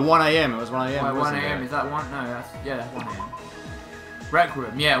 No, 1 AM, it was 1 AM. Wait, 1 AM, is that 1? No, that's... Yeah, that's 1 AM. Rec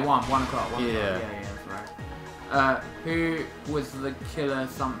room, yeah, 1 o'clock. 1 Yeah. o'clock. Yeah, that's right. Who was the killer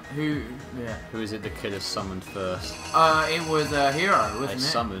Who is it the killer summoned first? It was Hero, wasn't They it?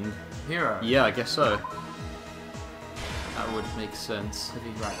 summoned? Hero. Yeah, I guess so. That would make sense. Because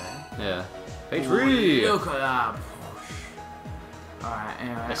he's right there. Yeah. Page 3! Look at that. Alright,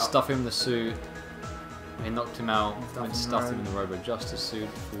 anyway. They stuff him in the suit. They knocked him out Stuff and him stuffed him in in the Robo Justice suit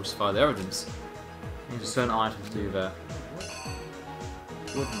to falsify the evidence. Use certain items to do that.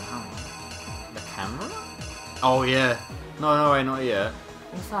 Wooden hammer. The camera? Oh yeah. No, wait, not yet.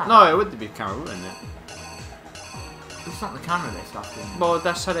 What's that? No, it would be the camera, wouldn't it? It's not the camera they stuffed in. Well,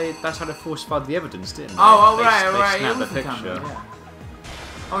 that's how they falsified the evidence, didn't they? Oh, They right. snapped It was the the picture. camera, yeah.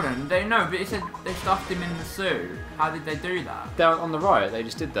 Hold on, but it said they stuffed him in the suit. How did they do that? Down on the right, they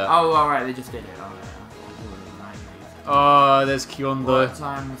just did that. Oh, alright, they just did it. Alright. Oh, there's Kyondo. What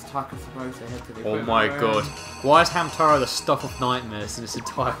time was Taka supposed to head to the Oh equipment my room? god. Why is Hamtaro the stuff of nightmares in this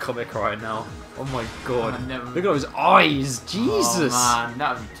entire comic right now? Oh my god. I never- Look at those eyes! Jesus! Oh man,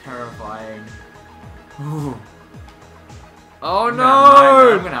 that would be terrifying. Ooh. Oh I'm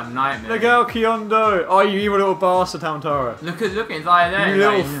no! gonna have nightmares. Look out, Kyondo! Oh, you evil little bastard, Hamtaro. Look at his eye there. You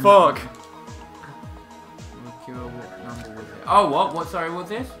little fuck. What number was it? Oh, what? Sorry, what was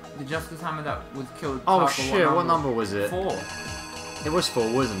this? The Justice Hammer that was killed. Oh Taka, shit, what number was it? 4. It was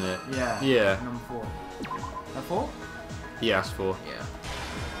 4, wasn't it? Yeah. Yeah. Number 4. That 4? Yeah, it's 4. Yeah.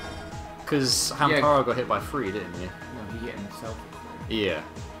 Because Hamtaro got hit by 3, didn't he? No, he hit himself. Yeah.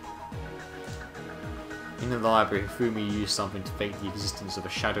 In the library, Fumi used something to fake the existence of a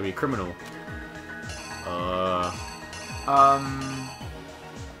shadowy criminal.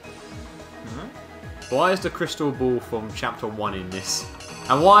 Why is the crystal ball from chapter 1 in this?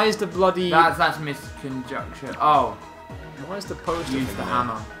 And why is the bloody... That's misconjunction. Oh. Why is the poster Use the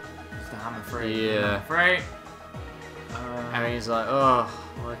hammer. Use the hammer free. Yeah. Free. And he's like, oh,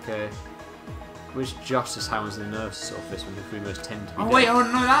 okay. Which justice hammers in the nurse's office when the Fumos tend to be dead? Wait, oh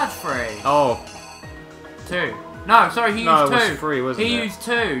no, that's free. Oh. 2. No, sorry, he used 2. No, it was 3, wasn't it? He used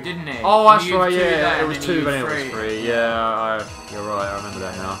 2, didn't he? Oh, that's He right, used 2 yeah. there, It was and 2, then but he it was used 3. Yeah, you're right, I remember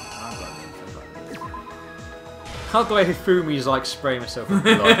that now. Can't believe Fumi's like spraying himself with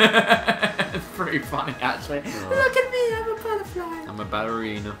blood. It's pretty funny, actually. Oh. Look at me, I'm a butterfly. I'm a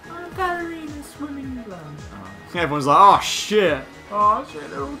ballerina. I'm a ballerina swimming in blood. Oh. Everyone's like, oh shit. Oh shit,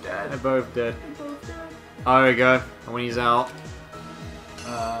 they're all dead. They're both dead. They're both dead. Oh, there we go. And when he's out.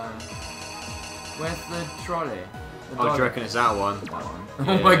 Where's the trolley? The Oh, do you reckon it's that one? That one.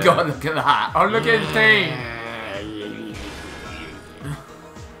 Yeah. Oh my god, look at that. Oh, look at his team.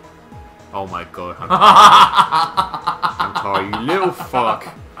 Oh my god, Hamtaro, you little fuck.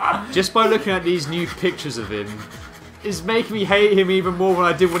 Just by looking at these new pictures of him, is making me hate him even more than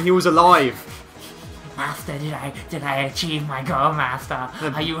I did when he was alive. Master, did I achieve my goal, Master?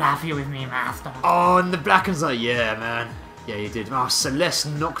 Are you happy with me, Master? Oh, and the black one's like, yeah, man. Yeah, you did. Oh, Celeste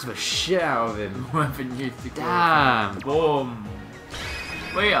knocked the shit out of him. Weapon used to kill. Damn. Boom.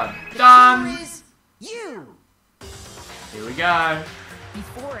 We are done. Here is you! Here we go.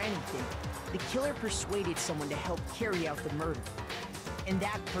 Before anything, the killer persuaded someone to help carry out the murder. And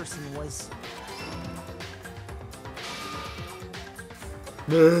that person was...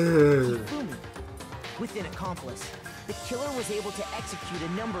 Hifumi. With an accomplice, the killer was able to execute a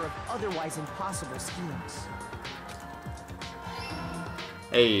number of otherwise impossible schemes.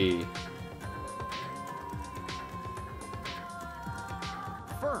 Hey.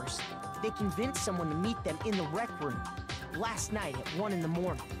 First, they convinced someone to meet them in the rec room last night at 1 in the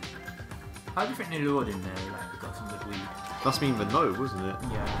morning. How do you think they lured in there? Like, got some good weed. Must mean the no, wasn't it?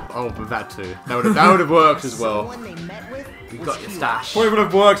 Yeah. Oh, but that too. That would have worked as well. Someone they met with We was got your Hugh. stash. Probably would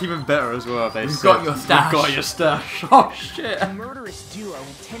have worked even better as well if they We've said, got your stash. We've got your stash. Oh shit. The murderous duo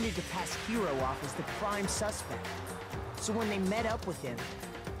intended to pass Hiro off as the prime suspect. So when they met up with him,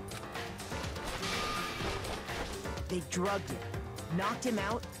 they drugged him, knocked him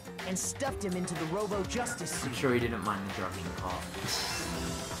out, and stuffed him into the Robo-Justice I'm suit. sure he didn't mind the drugging part.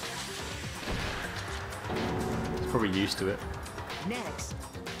 He's probably used to it. Next,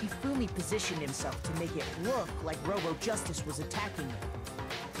 Hifumi positioned himself to make it look like Robo-Justice was attacking him,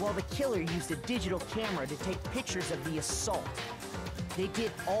 while the killer used a digital camera to take pictures of the assault. They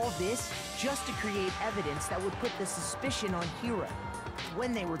did all this just to create evidence that would put the suspicion on Hiro.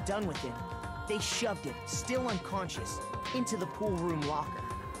 When they were done with him, they shoved him, still unconscious, into the pool room locker.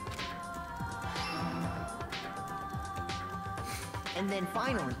 And then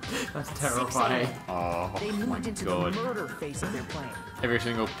finally, That's at 6 terrifying. a.m., Oh they moved into god. the murder phase of their plan. Every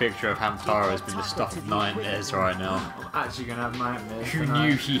single picture of Hamtaro has been the stuff of nightmares right now. I'm actually gonna have nightmares. Who tonight.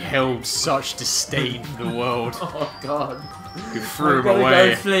 knew he held such disdain for the world? Oh god. Who threw I'm him gonna go away?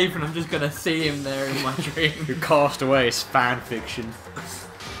 to sleep and I'm just gonna see him there in my dream. Who cast away his fan fiction?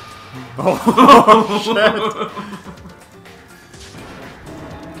 Oh shit!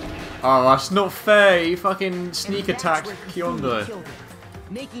 Oh, that's not fair. He fucking sneak And that's attacked where Hifumi Kyondo. killed him,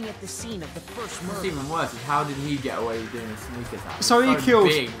 making it the scene of the first What's murder. even worse is how did he get away with doing a sneak attack? So he He's killed-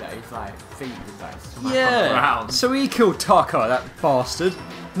 big that his like feet was like smack on the Yeah. ground. So he killed Taka, that bastard.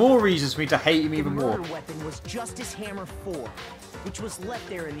 More reasons for me to hate him The even more. murder weapon was Justice Hammer 4, which was left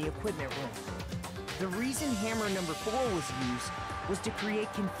there in the equipment room. The reason Hammer number 4 was used was to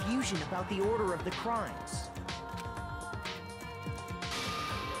create confusion about the order of the crimes.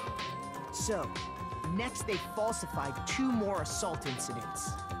 So, next they falsified 2 more assault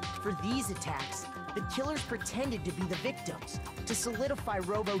incidents. For these attacks, the killers pretended to be the victims to solidify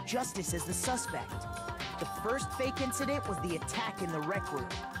Robo-Justice as the suspect. The first fake incident was the attack in the rec room.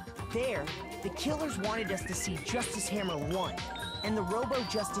 There, the killers wanted us to see Justice Hammer 1 and the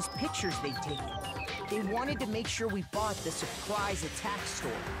Robo-Justice pictures they'd taken. They wanted to make sure we bought the surprise attack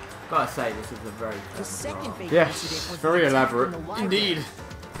story. Gotta say, this is a very The clever second draw. fake Yes, incident was very the attack elaborate. in the library. Indeed.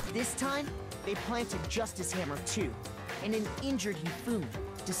 This time, they planted Justice Hammer 2 and an injured Hifumi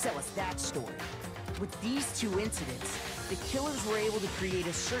to sell us that story. With these 2 incidents, the killers were able to create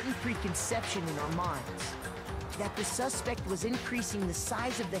a certain preconception in our minds that the suspect was increasing the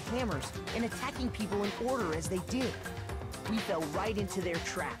size of the hammers and attacking people in order as they did. We fell right into their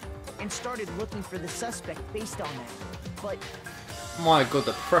trap and started looking for the suspect based on that. But My god,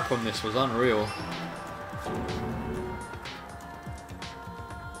 the prep on this was unreal.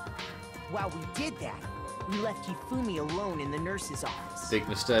 While we did that, we left Hifumi alone in the nurse's office. Big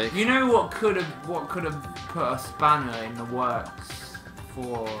mistake. You know what could have put a spanner in the works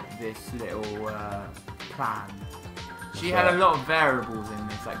for this little plan? She had a lot of variables in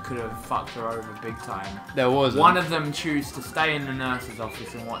this that could have fucked her over big time. There was one of them chose to stay in the nurse's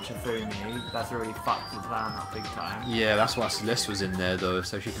office and watch Hifumi. That's already fucked the plan up big time. Yeah, that's why Celeste was in there though,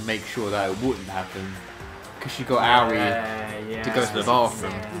 so she can make sure that it wouldn't happen. Because she got Aoi to go to the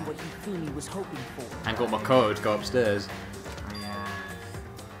bathroom. Exactly what Hifumi was hoping for. And got Makoto to go upstairs. Yeah,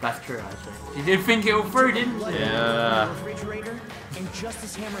 that's true actually. She did think it all through, didn't she? Yeah. Refrigerator and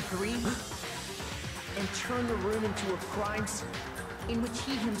Justice Hammer 3 and turned the room into a crime scene in which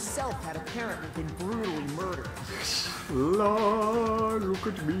he himself had apparently been brutally murdered. Look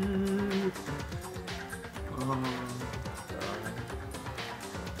at me.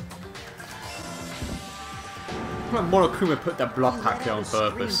 Monokuma put that blood pack there on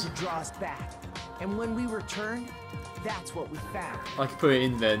purpose. To draw us back. And when we returned, that's what we found. I could put it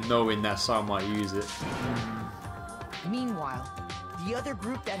in there knowing that someone might use it. Meanwhile, the other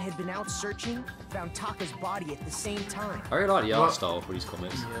group that had been out searching found Taka's body at the same time. I really like the art style for these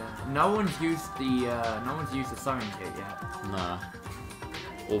comics. Yeah. No one's used the sewing kit yet. Nah.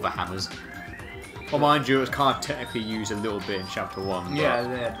 All the hammers. Well, mind you, it was kind of technically used a little bit in chapter 1. But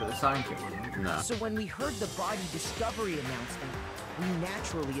Yeah, but the sewing kit wasn't. Nah. So when we heard the body discovery announcement, we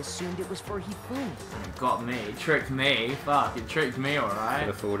naturally assumed it was for Hifumi. It got me. It tricked me. Fuck, it tricked me, alright. Could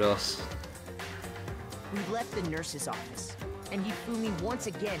have fooled us. We left the nurse's office, and Hifumi once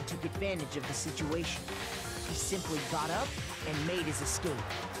again took advantage of the situation. He simply got up and made his escape.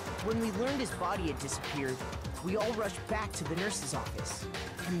 When we learned his body had disappeared, we all rushed back to the nurse's office.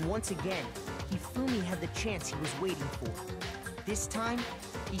 And once again, Hifumi had the chance he was waiting for. This time,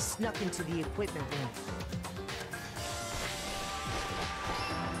 he snuck into the equipment room.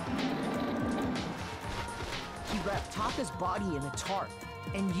 He wrapped Taka's body in a tarp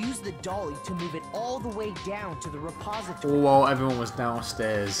and used the dolly to move it all the way down to the repository. All while everyone was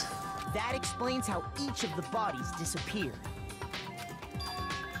downstairs. That explains how each of the bodies disappeared.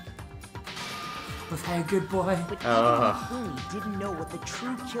 Was I a good boy? But even Hifumi didn't know what the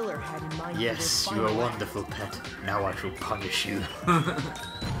true killer had in mind. Yes, for you are their final wonderful, pet. Now I shall punish you.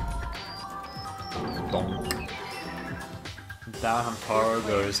 Bonk. Down Hamtaro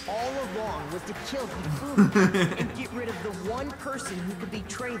goes. all along was to kill Hifumi and get rid of the one person who could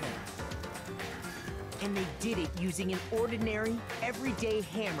betray them. And they did it using an ordinary, everyday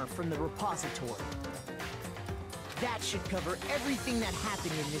hammer from the repository. That should cover everything that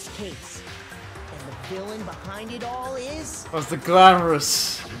happened in this case. And the villain behind it all is... Was the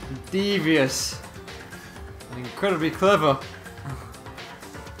glamorous, devious, and incredibly clever.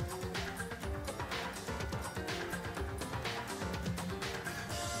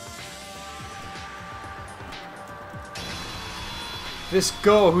 This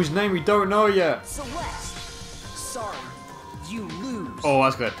girl whose name we don't know yet. Celeste. Sorry, you lose. Oh,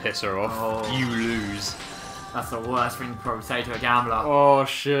 that's gonna piss her off. Oh. You lose. That's the worst thing to probably say to a gambler. Oh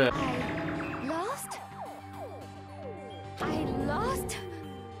shit. I lost? I lost?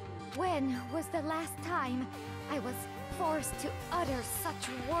 When was the last time I was forced to utter such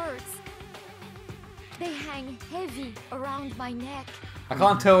words? They hang heavy around my neck. I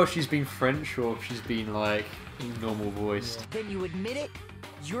can't tell if she's been French or if she's been like normal voiced. Then you admit it?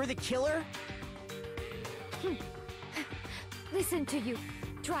 You're the killer? Listen to you,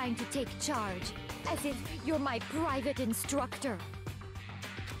 trying to take charge, as if you're my private instructor.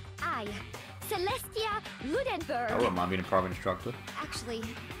 I, Celestia Ludenberg. I wouldn't mind being a private instructor. Actually,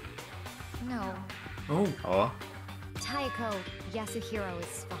 no. Oh. Oh. Taiko Yasuhiro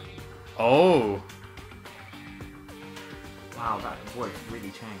is fine. Oh. Wow, that voice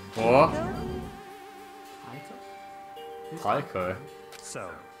really changed. What? Taiko? Taiko. So,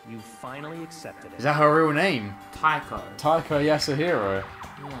 you finally accepted Is it. that her real name? Taiko. Taiko Yasuhiro.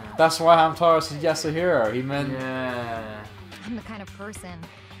 Yeah. That's why Hamtaro said Yasuhiro. He meant. Yeah. I'm the kind of person,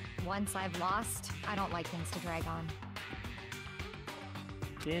 once I've lost, I don't like things to drag on.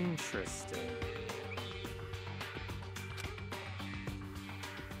 Interesting.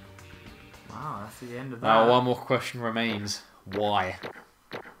 Wow, that's the end of that. Now, one more question remains. Why?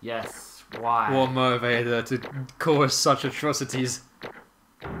 Yes, why? What motivated her to cause such atrocities?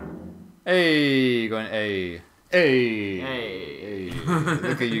 Hey, going hey. Hey. Hey. Hey.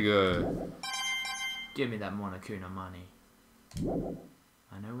 Look at you go. Give me that Monokuma money.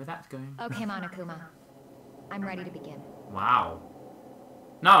 I know where that's going. Okay, Monokuma. I'm ready to begin. Wow.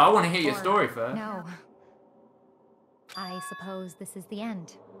 No, I want to hear your Or, story first. No. I suppose this is the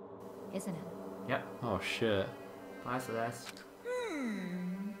end, isn't it? Yep. Oh shit. Bye, Celeste.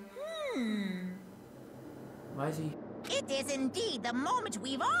 Why is he? It is indeed the moment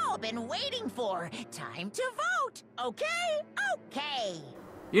we've all been waiting for. Time to vote. Okay? Okay.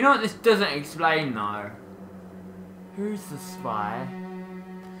 You know what this doesn't explain though? Who's the spy?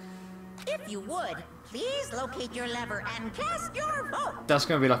 If you would, please locate your lever and cast your vote. That's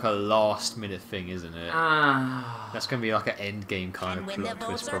gonna be like a last minute thing, isn't it? Ah. That's gonna be like an end game kind And of when the plot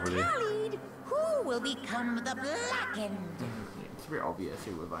twist, votes are probably. tallied, who will become the blackened? It's pretty obvious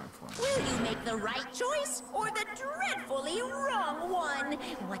who we're voting for. Will you make the right choice or the dreadfully wrong one?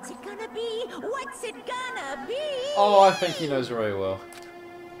 What's it gonna be? What's it gonna be? Oh, I think he knows very well.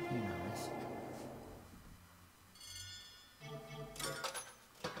 Who knows?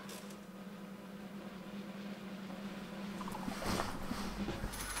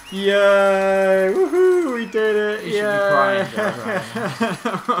 Yay! Woohoo! We did it! You should be Yeah! crying,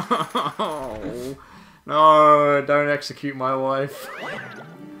 Oh, no, don't execute my wife.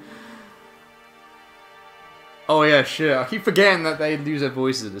 Oh yeah, shit. I keep forgetting that they lose their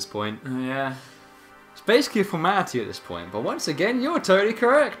voices at this point. Yeah. It's basically a formality at this point, but once again, you're totally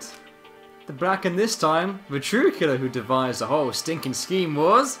correct. The Blacken this time, the true killer who devised the whole stinking scheme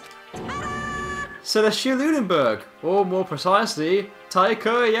was... Celestia Lunenburg, or more precisely,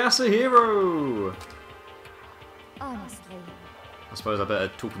 Taika Yasuhiro. Honestly. I suppose I better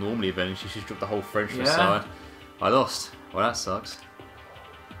talk normally then, she should drop the whole French Yeah. aside. I lost. Well, that sucks.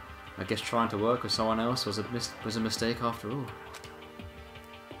 I guess trying to work with someone else was a mistake after all.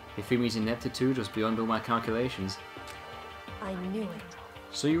 Hifumi's ineptitude was beyond all my calculations. I knew it.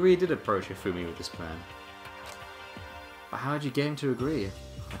 So you really did approach Hifumi with this plan. But how did you get him to agree?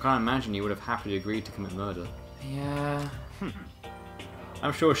 I can't imagine you would have happily agreed to commit murder. Yeah.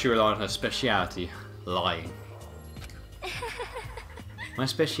 I'm sure she relied on her speciality, lying. My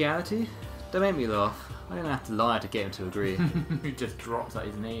speciality? Don't make me laugh. I didn't have to lie to get him to agree. He just dropped at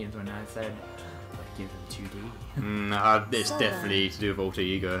his knees when I said, I'd give him 2D. It's definitely to do with alter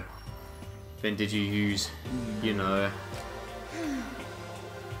ego. Then did you use, you know...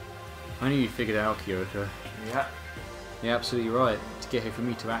 I knew you figured it out, Kyoko. Yeah. You're absolutely right. To get her for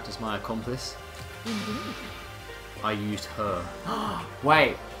me to act as my accomplice, Indeed. I used her.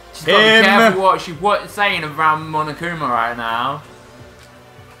 Wait. She's got to be careful what she's saying around Monokuma right now.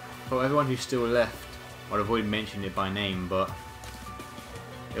 For everyone who's still left, I'd avoid mentioning it by name, but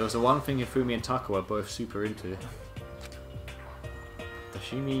it was the one thing Hifumi and Taka were both super into. Does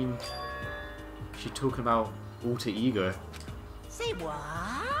she mean she's talking about alter ego? Say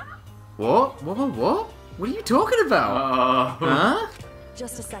what? What? What? What are you talking about? Huh?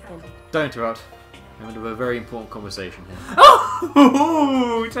 Just a second. Don't interrupt. I'm going to have a very important conversation here.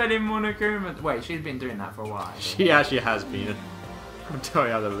 Oh! Telling Monokuma. Wait, she's been doing that for a while. She actually has been. I'm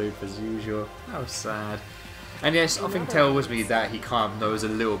totally out of the loop as usual. How sad. And yes, something tells me that he kind of knows a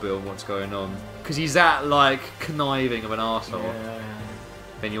little bit of what's going on. Because he's that, like, conniving of an arsehole. Yeah.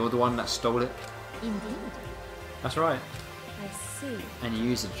 Then you're the one that stole it? Indeed. That's right. I see. And you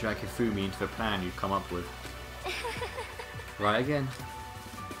used it to drag Hifumi into the plan you've come up with. Right again.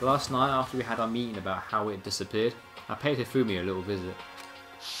 Last night, after we had our meeting about how it disappeared, I paid Hifumi a little visit.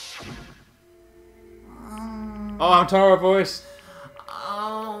 Oh, I'm Tara voice.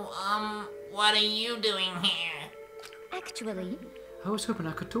 Oh, what are you doing here? Actually, I was hoping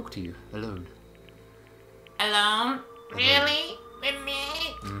I could talk to you, alone. Alone? Really? With me?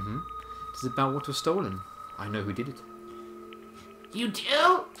 Mm-hmm. It's about what was stolen. I know who did it. You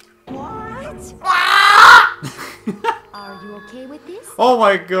do? what? Are you okay with this? Oh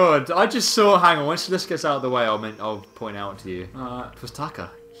my god, I just saw, hang on, once this gets out of the way, I'll point out to you. It was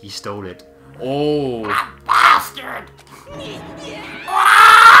Taka. He stole it. Oh. Bastard!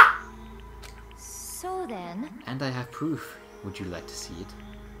 So then, And I have proof. Would you like to see it?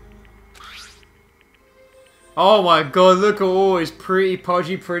 Oh my god, look at all his pretty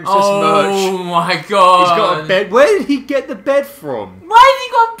podgy princess merch. Oh my god! He's got a bed. Where did he get the bed from? Why has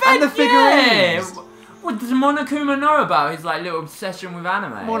he got a bed? And the figurines. Yeah. What does Monokuma know about his like little obsession with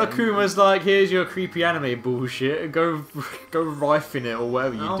anime? Monokuma's like, here's your creepy anime bullshit. Go rife in it or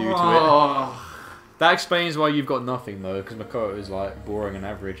whatever you do to it. Oh. That explains why you've got nothing though, because Makoto is like boring and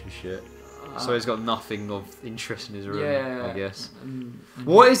average and shit. So he's got nothing of interest in his room, Yeah. I guess.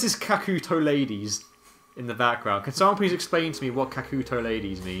 What is this Kakuto ladies in the background? Can someone please explain to me what Kakuto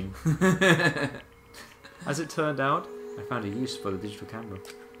ladies mean? As it turned out, I found a use for the digital camera.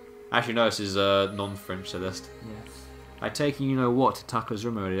 Actually, no, this is non-French Celeste. Yes. I'd taken you know what to Taka's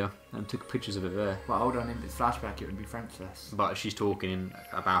room earlier and took pictures of it there. Well, hold on, in this flashback it would be Frances. But she's talking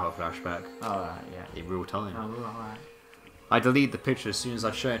about her flashback Oh, right, yeah. in real time. Oh, alright. I deleted the picture as soon as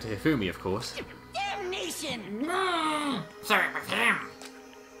I showed it to Hifumi, of course. Damnation! So it was him.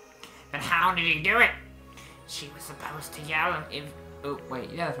 But how did he do it? She was supposed to yell if... Oh, wait,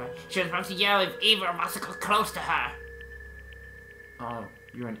 yeah, that's right. She was supposed to yell if either of us got close to her. Oh,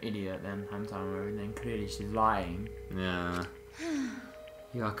 you're an idiot then, Hamtaro, and then clearly she's lying. Yeah.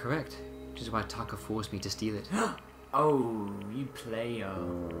 You are correct. Which is why Taka forced me to steal it. Oh, you player.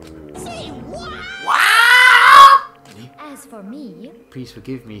 Say what? As for me, Please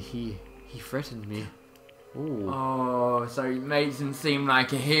forgive me, he threatened me. Ooh. Oh, so he makes him seem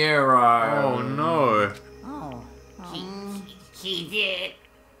like a hero. Oh no. Oh. He did.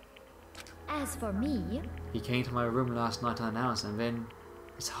 as for me, He came to my room last night unannounced, and then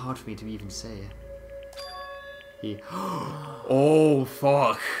it's hard for me to even say. He... Oh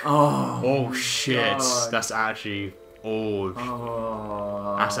fuck. Oh shit. God. That's actually... Oh.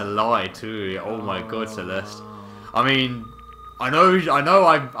 That's a lie too. Oh my god, Celeste. I mean, I know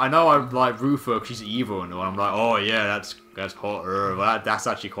I like root for her 'cause she's evil and all. I'm like, oh yeah, that's hot. But that's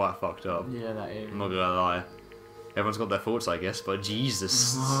actually quite fucked up. Yeah, that is. I'm not gonna lie. Everyone's got their thoughts, I guess, but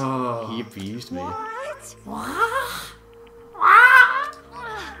Jesus, he abused me.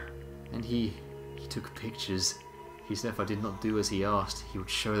 And he took pictures. He said if I did not do as he asked, he would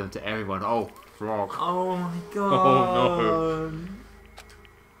show them to everyone. Oh, fuck. Oh my god. Oh no.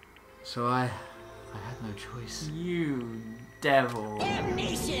 So I had no choice. You devil.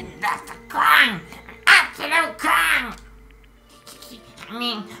 Damnation! That's a crime! An absolute crime! I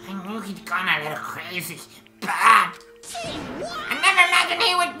mean, I knew he'd gone a little crazy, but I Say what? never imagined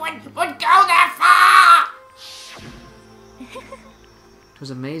he would go that far! It was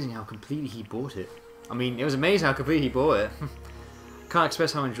amazing how completely he bought it. I mean, it was amazing how completely he bought it. Can't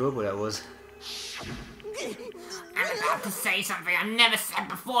express how enjoyable that was. I'm about to say something I've never said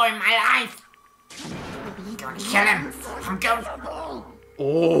before in my life. I'm going to kill him. I'm going to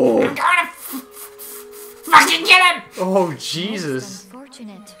fucking kill him! Oh, Jesus.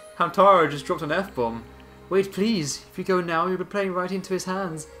 unfortunate. Hamtaro just dropped an F-bomb. Wait, please. If you go now, you'll be playing right into his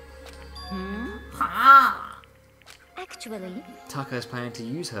hands. Actually, Taka is planning to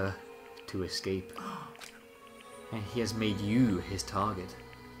use her to escape. And he has made you his target.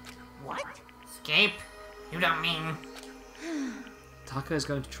 What? Escape? You don't mean... Taka is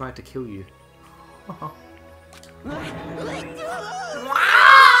going to try to kill you.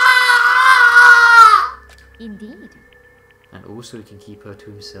 indeed. And also he can keep her to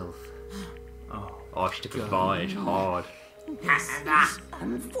himself. Oh, she took advantage hard.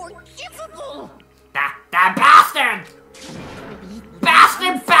 Unforgivable! The bastard!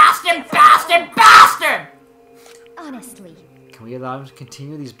 Bastard! Honestly, Can we allow him to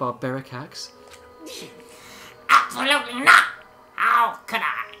continue these barbaric acts? Absolutely not! How could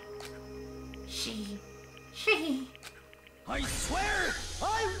I? She... I swear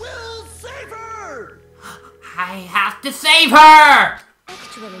I will save her! I have to save her!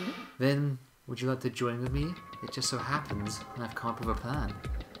 actually, Then, would you like to join with me? It just so happens I've come up with a plan.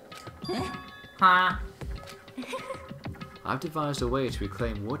 Huh? I've devised a way to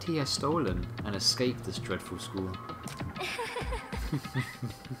reclaim what he has stolen and escape this dreadful school.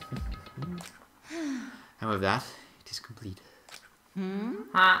 And with that, it is complete.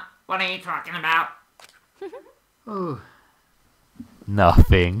 Huh? What are you talking about? Oh.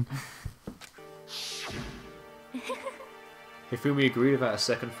 Nothing. Hifumi agreed without a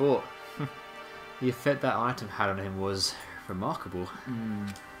second thought. The effect that item had on him was remarkable.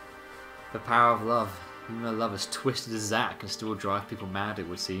 The power of love. Even a love as twisted as that can still drive people mad, it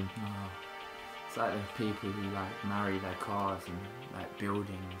would seem. It's like the people who like marry their cars and like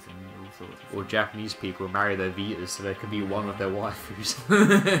buildings and all sorts of Or Japanese people marry their Vitas so they can be one with their waifus.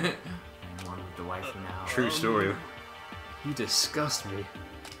 and one with the wife now. True story. You disgust me.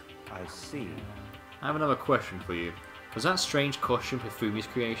 I see. I have another question for you. Was that strange costume Hifumi's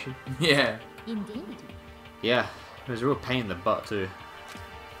creation? Yeah. indeed. Yeah, it was a real pain in the butt too.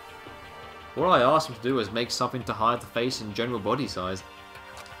 All I asked him to do was make something to hide the face and general body size.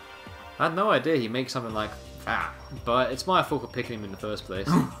 I had no idea he'd make something like that, but it's my fault for picking him in the first place.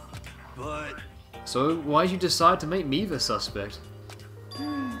 But So why did you decide to make me the suspect?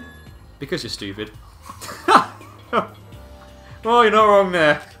 Because you're stupid. Well, you're not wrong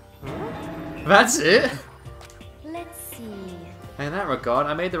there. That's it. Let's see. In that regard,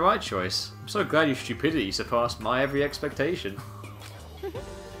 I made the right choice. I'm so glad your stupidity surpassed my every expectation.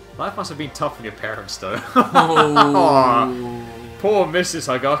 Life must have been tough on your parents, though. Poor Mrs.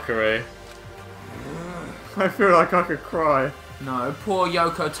 Hagakure. I feel like I could cry. No, poor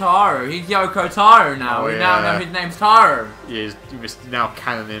Yoko Taro. He's Yoko Taro now. Oh, We now yeah. know his name's Taro. He is now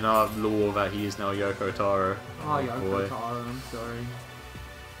canon in our lore that he is now Yoko Taro. Oh, Yoko boy. Taro, I'm sorry.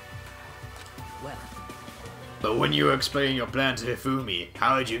 Well, But when you were explaining your plan to Hifumi,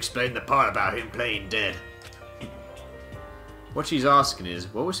 how did you explain the part about him playing dead? What she's asking is,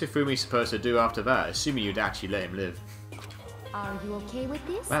 what was Hifumi supposed to do after that, assuming you'd actually let him live? Are you okay with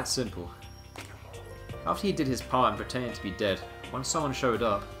this? That's simple. After he did his part in pretending to be dead, when someone showed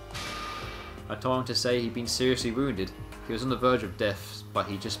up, I told him to say he'd been seriously wounded. He was on the verge of death, but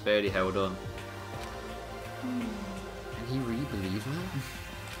he just barely held on. And he really believed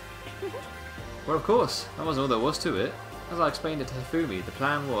that? Well, of course, that wasn't all there was to it. As I explained it to Hifumi, the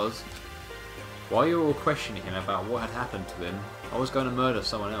plan was, while you were all questioning him about what had happened to him, I was going to murder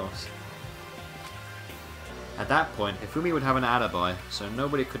someone else. At that point, Hifumi would have an alibi, so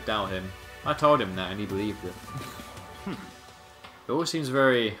nobody could doubt him. I told him that and he believed it. It all seems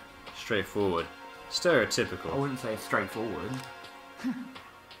very straightforward. I Stereotypical. wouldn't say straightforward.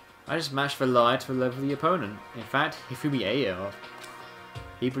 I just matched the lie to the level of the opponent. In fact, Hifumi ate it up.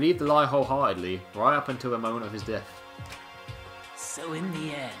 He believed the lie wholeheartedly, right up until the moment of his death. so in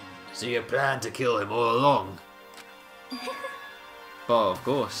the end, So you planned to kill him all along? But of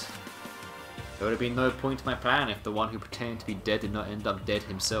course. There would have been no point to my plan if the one who pretended to be dead did not end up dead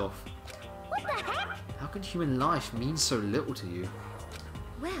himself. What the heck? How can human life mean so little to you?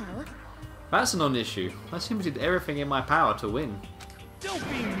 Well, That's a non-issue. I simply did everything in my power to win. Don't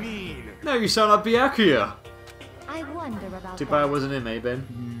be mean! No, you sound like Byakuya! I wonder about Too bad I that. wasn't in, eh,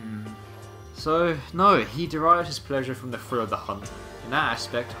 Ben? So, no, he derived his pleasure from the thrill of the hunt. In that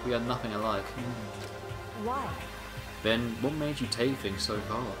aspect, we are nothing alike. Why? Ben, what made you take things so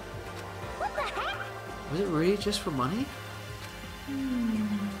far? What the heck? Was it really just for money?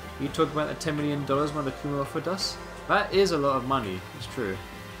 You talked about the $10 million Monokuma offered us? That is a lot of money, it's true.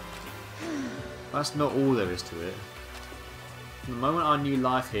 That's not all there is to it. From the moment our new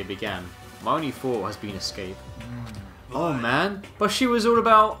life here began, my only thought has been escape. Oh man, but she was all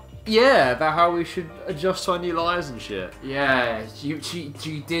about, about how we should adjust to our new lives and shit. Yeah,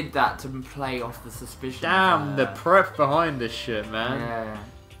 she did that to play off the suspicion. Damn, the prep behind this shit, man. Yeah.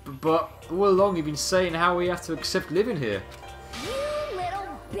 But all along you've been saying how we have to accept living here. You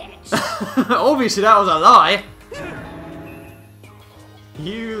little bitch! Obviously that was a lie.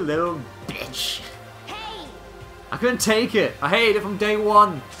 You little bitch. Hey! I couldn't take it. I hated it from day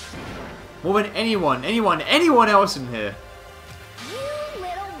one. More than anyone else in here. You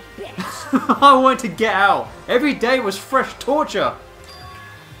little bitch! I wanted to get out. Every day was fresh torture.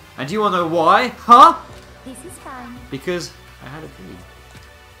 And do you want to know why? Huh? This is fine. Because I had a dream.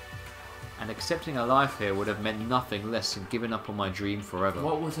 And accepting a life here would have meant nothing less than giving up on my dream forever.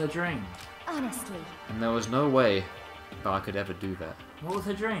 What was her dream? Honestly. And there was no way that I could ever do that. What was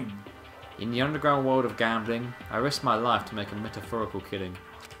her dream? In the underground world of gambling, I risked my life to make a metaphorical killing.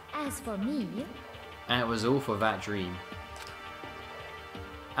 As for me, And it was all for that dream.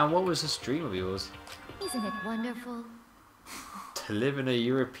 And what was this dream of yours? isn't it wonderful? To live in a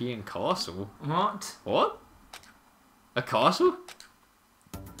European castle? What? What? A castle?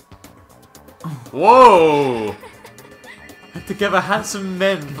 Whoa! Together handsome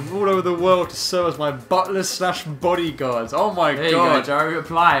men from all over the world to serve as my butlers slash bodyguards. Oh my There god. you go, Joe.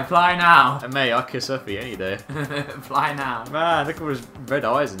 Apply now. And mate, I'll kiss her feet any day. Apply now. Man, look at all his red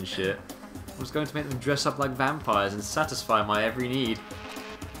eyes and shit. I was going to make them dress up like vampires and satisfy my every need.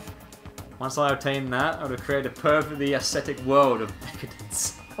 Once I obtained that, I would have created a perfectly aesthetic world of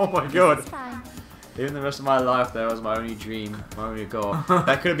decadence. Oh my god. It's fine. Even the rest of my life there was my only dream, my only goal.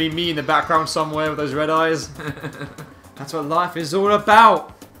 That could have been me in the background somewhere with those red eyes. That's what life is all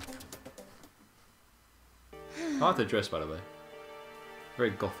about. I like the dress, by the way. Very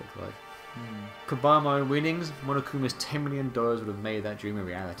gothic-like. Could buy my own winnings, Monokuma's $10 million would have made that dream a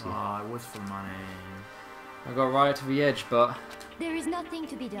reality. Oh, it was for money. I got right to the edge, but There is nothing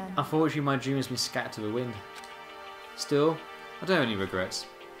to be done. unfortunately my dream has been scattered to the wind. Still, I don't have any regrets.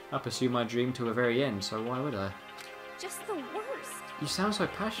 I pursued my dream to the very end, so why would I? Just the worst. You sound so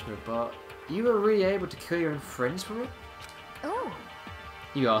passionate, but you were really able to kill your own friends for it? Oh,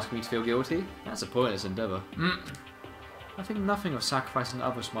 You ask me to feel guilty? That's a pointless endeavour. I think nothing of sacrificing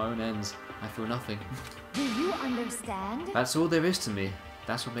others for my own ends. I feel nothing. do you understand? That's all there is to me.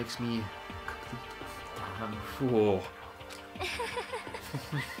 That's what makes me complete. Whoa.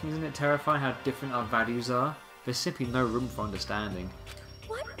 Isn't it terrifying how different our values are? There's simply no room for understanding.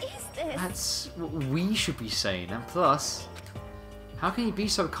 What is this? That's what we should be saying. And plus, how can you be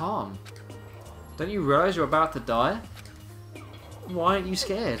so calm? Don't you realise you're about to die? Why aren't you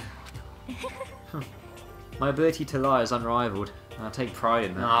scared? My ability to lie is unrivaled, and I take pride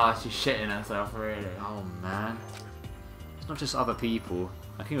in that. Ah, she's shitting herself, really. Oh man. It's not just other people.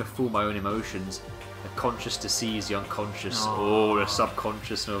 I can even fool my own emotions. The conscious deceives the unconscious. Oh, the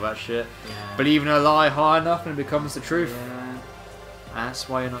subconscious and all that shit. Yeah. Believing a lie high enough and it becomes the truth. Yeah. That's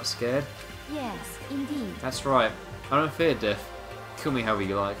why you're not scared. Yes, indeed. That's right. I don't fear death. Kill me however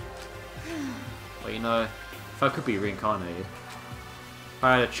you like. But you know, if I could be reincarnated, if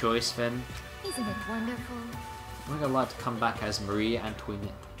I had a choice then, Isn't it wonderful? I think I'd like to come back as Marie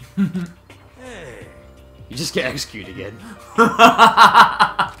Antoinette. Hey. You just get executed again.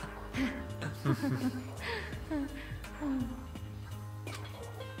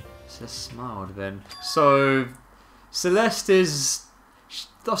 Celeste smiled then. So, Celeste is...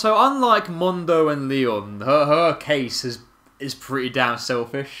 So unlike Mondo and Leon, her case is pretty damn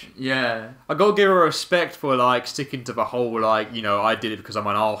selfish. Yeah. I gotta give her respect for like sticking to the whole like, you know, I did it because I'm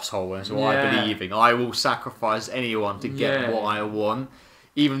an arsehole and it's what I believe in. I will sacrifice anyone to get what I want.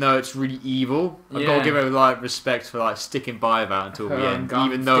 Even though it's really evil. I gotta give her like respect for like sticking by that until the end. Gun,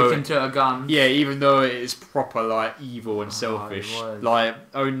 even though sticking to her gun. yeah, even though it is proper like evil and selfish. Like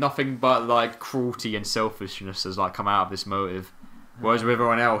nothing but like cruelty and selfishness has like come out of this motive. Whereas with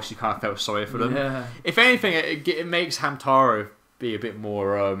everyone else, you kind of felt sorry for them. Yeah. If anything, it makes Hamtaro be a bit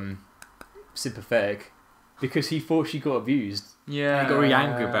more sympathetic because he thought she got abused. Yeah. He got really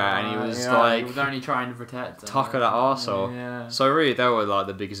angry about it, and he was like, he was only trying to protect her. Tucker that arsehole. Yeah. So really, they were like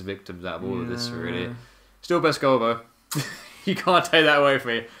the biggest victims out of all of this. Really, still best goal though. You can't take that away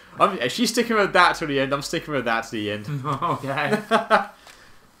from me. If she's sticking with that to the end, I'm sticking with that to the end. Okay.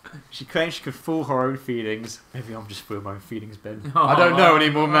 She claims she could fool her own feelings. Maybe I'm just fooling my own feelings, Ben. I don't know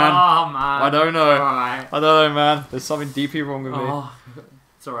anymore, man. Oh, man. I don't know. Alright. I don't know, man. There's something deeply wrong with me.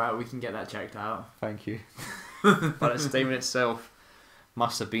 It's alright, we can get that checked out. Thank you. But that statement itself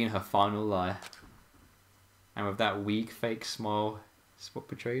must have been her final lie. And with that weak, fake smile, it's what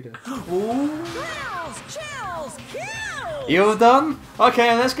betrayed her. Chills, kill! You all done?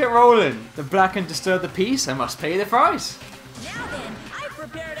 Okay, let's get rolling. The black and disturb the peace and must pay the price. Now then, I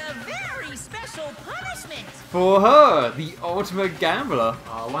prepared a very special punishment. For her, the ultimate gambler.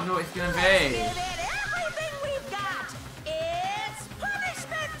 Oh, I wonder what it's gonna Give be. it everything we've got. It's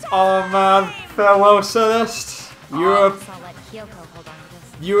punishment time. Oh man, farewell Celeste. You're a So I'll let Kyoko hold on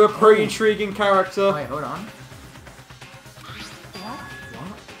to this. you're a pretty intriguing character. Wait, hold on. What?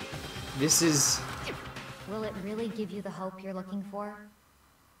 What? This is Will it really give you the hope you're looking for?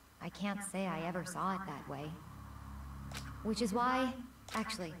 I can't say I ever saw it that way. Which is why...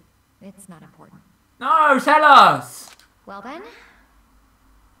 Actually, it's not important. No, tell us! Well then...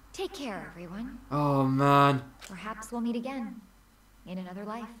 Take care, everyone. oh man. Perhaps we'll meet again. In another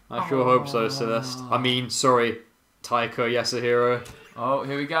life. I sure hope so, Celeste. I mean, sorry, Taiko Yasuhiro. Oh,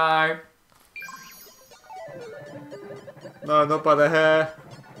 here we go. No, not by the hair.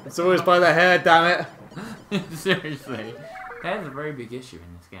 It's always by the hair, damn it. Seriously. Hair's a very big issue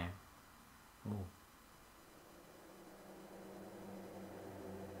in this game. Ooh.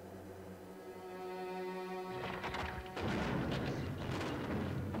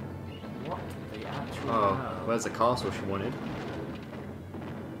 What the actual Oh, hell? where's the castle she wanted?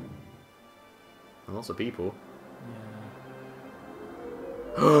 And lots of people.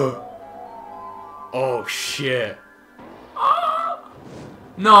 Oh shit.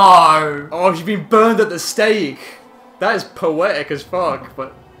 No! Oh, she's been burned at the stake. That is poetic as fuck,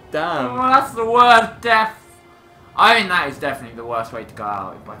 but damn. Oh, that's the worst death. I think that is definitely the worst way to go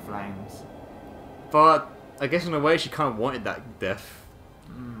out, is by flames. But I guess in a way she kind of wanted that death.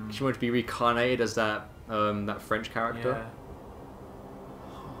 She wanted to be reincarnated as that that French character. Yeah.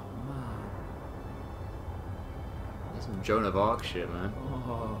 Oh man. That's some Joan of Arc shit, man.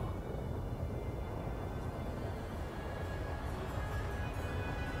 Oh.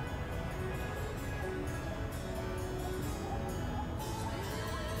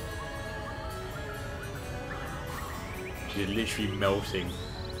 She's literally melting.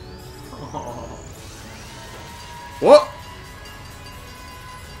 Oh. What?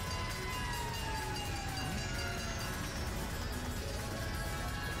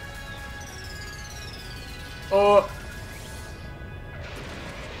 Oh.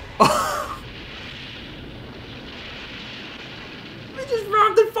 We just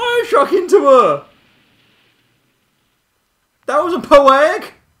rammed the fire shock into her. That wasn't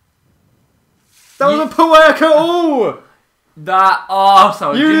poetic. That wasn't poetic at all. That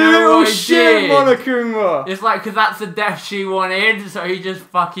arsehole, You do you know little what he shit, did? Monokuma. It's like, because that's the death she wanted, so he just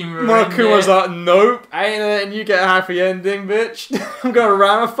fucking ruined Monokuma's it. like, nope, I ain't letting you get a happy ending, bitch. I'm gonna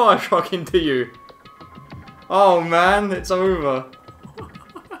ram a fire shock into you. Oh man, it's over.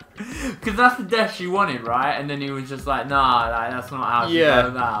 Because that's the death she wanted, right? And then he was just like, nah, like, that's not how she Yeah.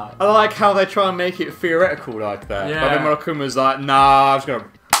 goes out. I like how they try and make it theoretical like that. Yeah. But then Monokuma's like, nah, I'm just gonna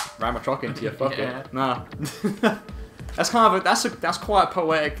ram a truck into you, fuck Yeah. it. Nah. That's kind of that's quite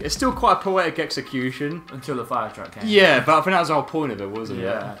poetic. It's still quite a poetic execution. Until the fire truck came. Yeah, but I think that was the whole point of it, wasn't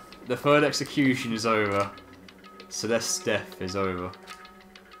Yeah. it? The third execution is over. Celeste's death is over.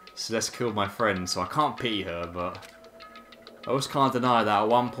 Celeste killed my friend, so I can't pity her, but I also can't deny that at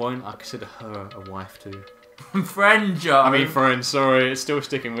one point I consider her a wife too. Friend, Joe. I mean friend, sorry, it's still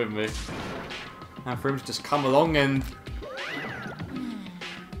sticking with me. And for him to just come along and...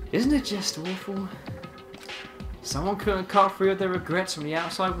 Isn't it just awful? Someone couldn't cut through their regrets from the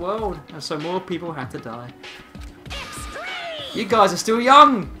outside world, and so more people had to die. You guys are still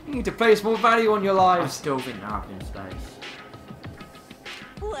young! You need to place more value on your I lives. still think they're up in space.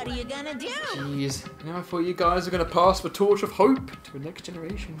 What are you gonna do? Jeez, I thought you guys were going to pass the torch of hope to the next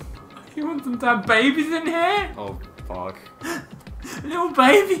generation. You want them to have babies in here? Oh, fuck. Little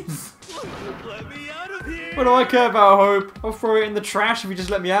babies. Let me out of here! What do I care about hope? I'll throw it in the trash if you just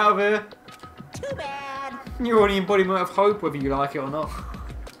let me out of here. Too bad. You're the embodiment of hope, whether you like it or not.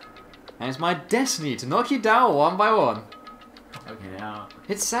 And it's my destiny to knock you down one by one. Okay, now.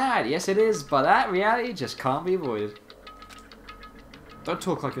 It's sad, yes it is, but that reality just can't be avoided. Don't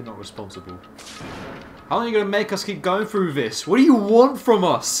talk like you're not responsible. How long are you going to make us keep going through this? What do you want from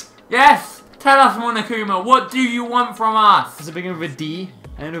us? Yes! Tell us, Monokuma, what do you want from us? Does it begin with a D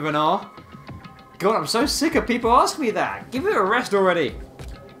and end with an R? God, I'm so sick of people asking me that. Give it a rest already.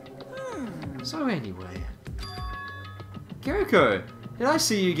 So anyway. Kyoko, did I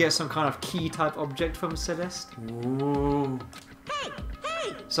see you get some kind of key type object from Celeste? Ooh. Hey,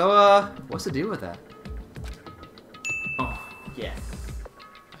 hey! So, what's the deal with that? Oh, yes.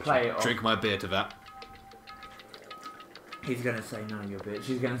 Play it off. Drink my beer to that. He's gonna say none of your business.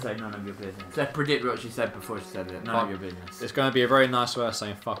 She's gonna say none of your business. Let's predict what she said before she said it. None of your business. It's going to be a very nice way of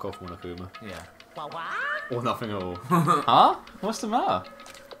saying fuck off, Monokuma. Yeah. What? Or nothing at all. Huh? What's the matter?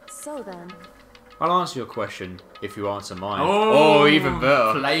 So then, I'll answer your question if you answer mine. Oh, even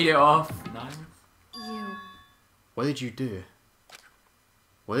better. Played it off. Nice. you. What did you do?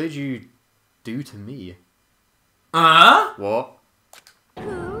 What did you do to me? What?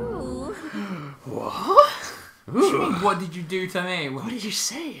 Ooh. What? What do you mean, what did you do to me? What are you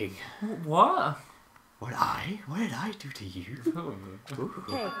saying? What? What did I do to you? Ooh.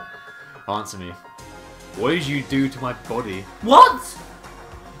 Hey, Answer me. What did you do to my body? What?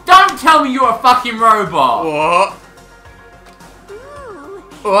 Don't tell me you're a fucking robot! What? Ooh.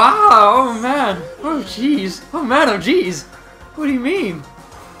 Wow, oh man. Oh jeez. Oh man, oh jeez. What do you mean?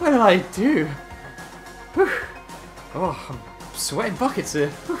 What did I do? Whew. Oh, I'm sweating buckets here.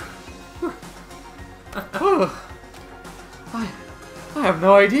 Whew. Whew. Oh. I have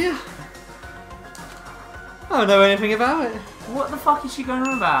no idea. I don't know anything about it. What the fuck is she going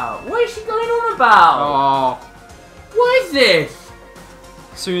on about? What is she going on about? Oh. What is this?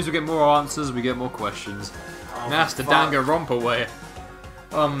 As soon as we get more answers, we get more questions. Oh, And that's the fuck. Danganronpa way.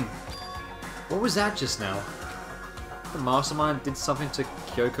 What was that just now? The mastermind did something to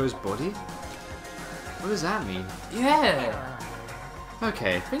Kyoko's body? What does that mean? Yeah.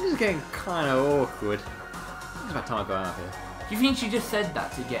 Okay, things are getting kind of awkward. It's about time I go out of here. Do you think she just said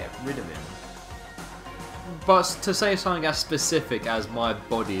that to get rid of him? But to say something as specific as my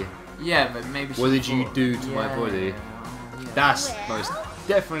body, Yeah, but maybe she what did you thought- do to my Yeah, body? yeah. That's Well? most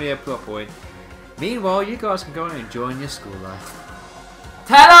definitely a plot point. Meanwhile, you guys can go and enjoy your school life.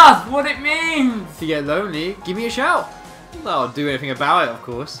 Tell us what it means! If you get lonely, give me a shout. I'll do anything about it, of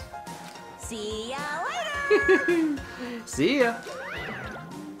course. See ya later. See ya.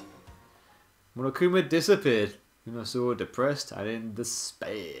 Monokuma disappeared. We were all depressed and in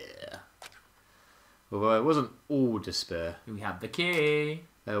despair. Although it wasn't all despair. We have the key.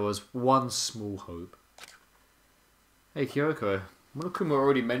 There was one small hope. Hey Kyoko, Monokuma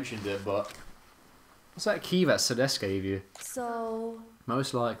already mentioned it, but what's that key that Celeste gave you? so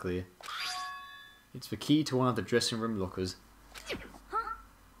Most likely, it's the key to one of the dressing room lockers.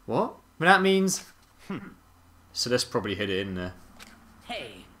 What? Well, that means... Celeste probably hid it in there.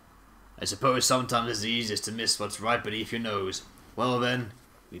 Hey, I suppose sometimes it's easiest to miss what's right beneath your nose. Well then,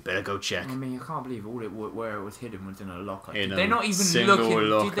 we better go check. I mean, I can't believe all where it was hidden was in a locker. In Did a they not even single look in, Did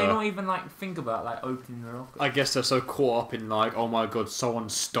locker. they not even like think about like opening the locker? I guess they're so caught up in like, oh my god, someone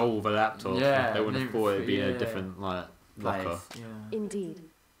stole the laptop. Yeah, They wouldn't have thought it'd be in yeah. a different like locker. Place, yeah. indeed.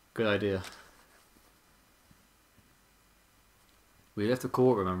 Good idea. We left the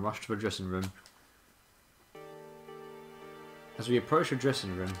courtroom and rushed to the dressing room. As we approached the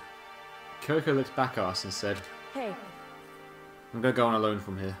dressing room, Kyoko looked back at us and said, Hey, I'm gonna go on alone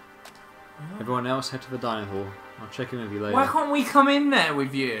from here. Everyone else head to the dining hall. I'll check in with you later. Why can't we come in there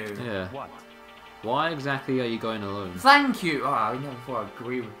with you? Yeah. What? Why exactly are you going alone? Thank you. Oh, I never thought I'd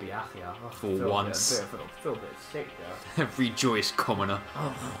agree with Byakuya. For once. I feel a bit sick there. Rejoice, commoner.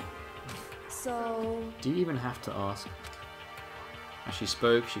 So, Do you even have to ask? As she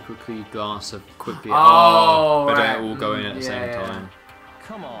spoke, she quickly glanced quickly at Oh, but right. don't all go in at the same Yeah. time.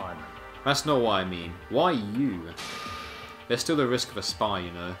 Come on. That's not what I mean. Why you? There's still the risk of a spy,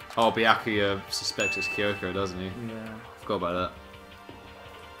 you know. Oh, Byakuya suspects it's Kyoko, doesn't he? Yeah. Forgot about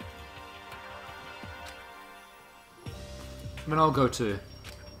that. Then I'll go too.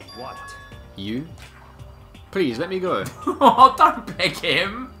 What? You? Please, let me go. Oh, don't beg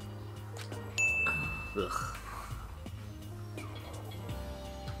him. Ugh.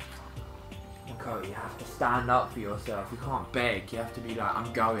 Okay, you have to stand up for yourself. You can't beg. You have to be like,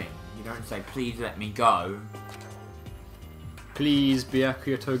 I'm going. You don't say, please let me go. Please,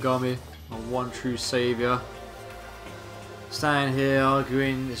 Byakuya Togami, my one true saviour. Standing here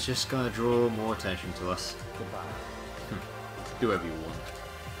arguing is just gonna draw more attention to us. Goodbye. Do whatever you want.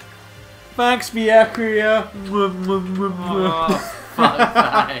 Thanks, Byakuya! Oh,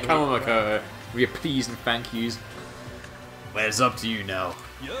 fuck's sake. Come on, Makoto. With your please and thank yous. Well, it's up to you now.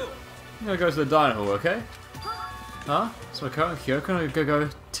 Yo! I'm gonna go to the dining hall, okay? Huh? So Makoto and Kyoko gonna go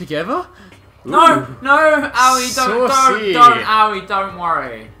together? No, Ooh. no, Aoi, Saucy. don't, Aoi, don't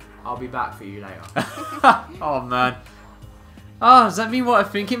worry. I'll be back for you later. Oh man. Ah, does that mean what I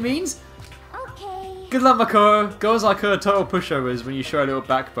think it means? Okay. Good luck, Makoto. Girls like her are total pushovers when you show a little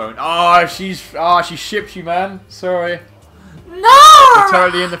backbone. Ah, she ships you, man. Sorry. No! You're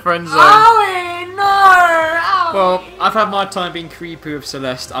totally in the friend zone. Aoi, no! Aoi. Well, I've had my time being creepy with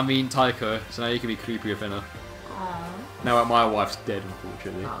Celeste. I mean Taiko. So now you can be creepy with Hina. Now that my wife's dead,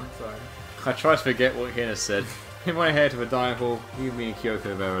 unfortunately. Oh, I'm sorry. I try to forget what Hina said. In my head to the dining hall, you, me, and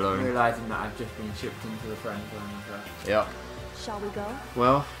Kyoko there alone. Realising that I've just been shipped into the friend zone. Yep. shall we go?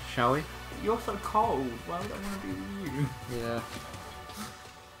 Well, shall we? You're so cold. Why would I want to be with you? Yeah.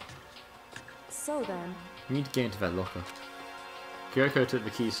 So then, We need to get into that locker. Kyoko took the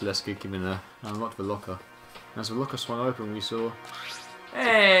keys Celeste had given her and unlocked the locker. As the locker swung open, we saw...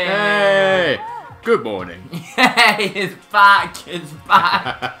 Hey! Hey! Good morning. Hey, it's back! It's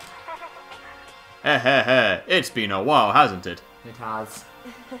back! Hey, it's been a while, hasn't it? It has.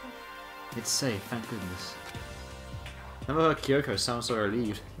 It's safe, thank goodness. Never heard Kyoko sound so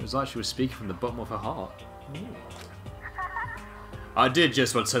relieved. It was like she was speaking from the bottom of her heart. I did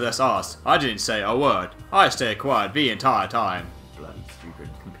just what Celeste asked. I didn't say a word. I stayed quiet the entire time. Bloody stupid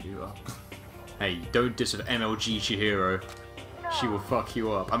computer. Hey, don't diss with MLG Chihiro. She will fuck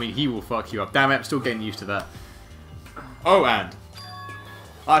you up. I mean, he will fuck you up. Damn it, I'm still getting used to that. Oh, and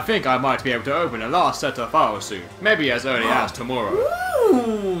I think I might be able to open the last set of files soon. Maybe as early as tomorrow.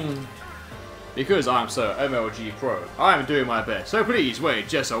 Ooh. Because I'm so MLG Pro, I am doing my best. So please wait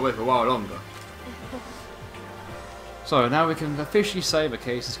just a little while longer. So now we can officially say the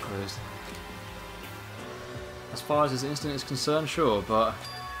case is closed. As far as this incident is concerned, sure, but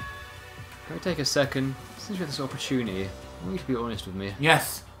can we take a second, since we have this opportunity, I want you to be honest with me.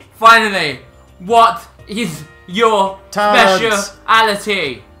 Yes, finally! What is your Talent.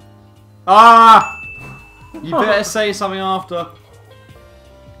 speciality? Ah! You better say something after.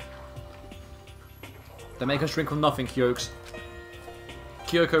 Don't make us drink on nothing, Kyokes.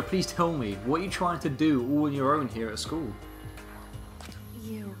 Kyoko, please tell me, what are you trying to do all on your own here at school?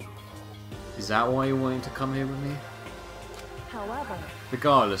 you. Is that why you're wanting to come here with me? However,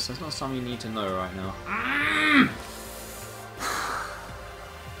 Regardless, that's not something you need to know right now. I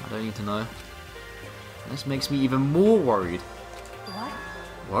don't need to know. This makes me even more worried. what?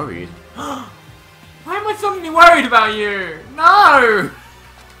 Worried? Why am I suddenly worried about you? No!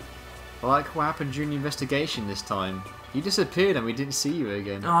 Like what happened during the investigation this time. You disappeared and we didn't see you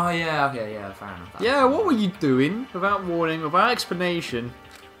again. Oh yeah, okay, yeah, fair enough. Yeah, what were you doing? Without warning, without explanation.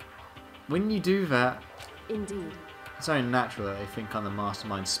 When you do that, Indeed. it's only natural that they think I'm the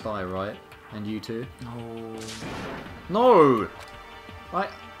mastermind spy, right? And you too? No. No!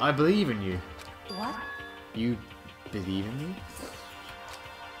 I believe in you. What? You believe in me?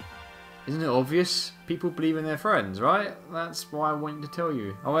 Isn't it obvious? People believe in their friends, right? That's why I wanted to tell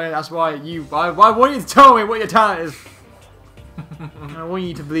you. I mean, that's why I want you to tell me what your talent is. I want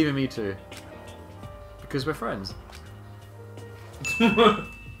you to believe in me too. Because we're friends. I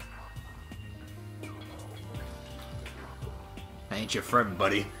ain't your friend,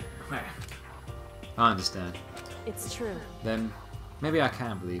 buddy. I understand. It's true. Then maybe I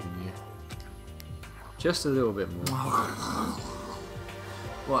can believe in you. Just a little bit more.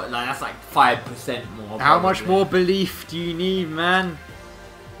 What, like, that's like 5% more. How much probably. more belief do you need, man?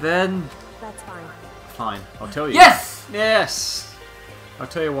 Then That's fine. Fine, I'll tell you. Yes! Yes! I'll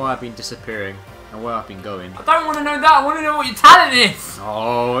tell you why I've been disappearing and where I've been going. I don't want to know that. I want to know what your talent is.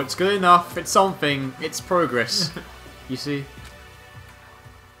 Oh, it's good enough. It's something. It's progress. You see?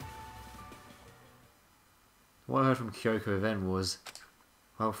 What I heard from Kyoko then was,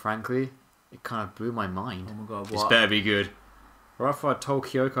 well, frankly, it kind of blew my mind. Oh my god, This what? better be good. Right after I told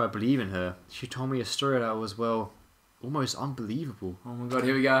Kyoko I believe in her, she told me a story that was, well, almost unbelievable. Oh my god,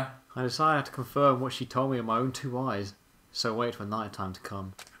 here we go. I decided to confirm what she told me with my own 2 eyes, so wait for night time to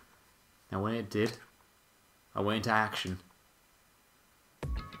come. And when it did, I went into action.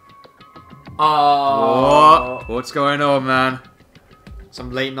 Oh. What? What's going on, man?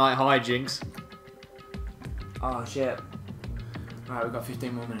 Some late night hijinks. Oh shit. Alright, we've got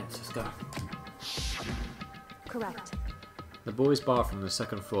 15 more minutes. Let's go. Correct. The boys' bathroom on the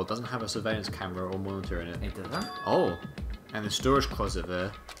 2nd floor doesn't have a surveillance camera or monitor in it. It doesn't? Oh, and the storage closet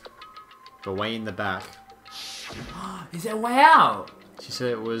there, but way in the back. Is there a way out? She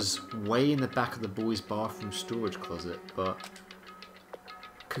said it was way in the back of the boys' bathroom storage closet, but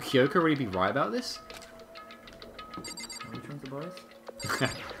could Kyoko really be right about this? Which one's the boys?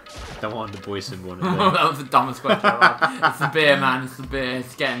 Don't want the boys symbol on it. That was the dumbest question ever. It's the beer, man. It's the beer.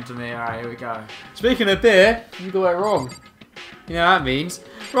 It's getting to me. Alright, here we go. Speaking of beer, you got it wrong. You know what that means.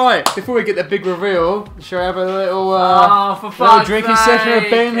 Right, before we get the big reveal, shall we have a little, little drinking session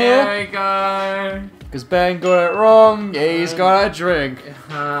with Ben here? Here we go. Because Ben got it wrong. Yeah, he's got a drink.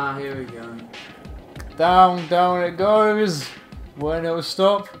 Here we go. Down, down it goes. When it'll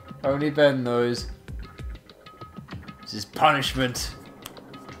stop, only Ben knows. This is punishment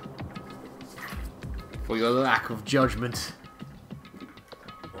for your lack of judgment.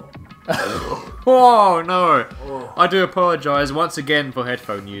 Oh no! Oh. I do apologise once again for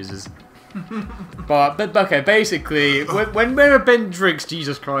headphone users. but okay, basically, whenever Ben drinks,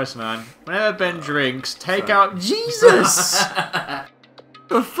 Jesus Christ, man. Whenever Ben drinks, take out Jesus.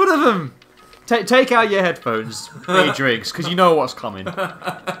 The foot of him. Take out your headphones when he drinks, because you know what's coming.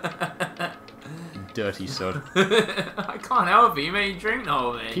 Dirty sod. I can't help it. You made me drink the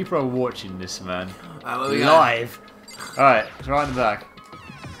whole thing. People are watching this, man. Well, Live. Alright, it's right in the back.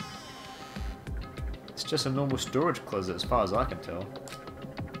 It's just a normal storage closet as far as I can tell.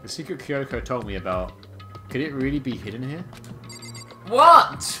 The secret Kyoko told me about. Could it really be hidden here?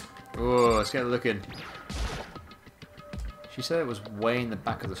 What? Oh, let's get a look in. She said it was way in the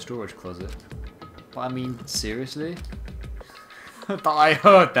back of the storage closet. But I mean, seriously? But I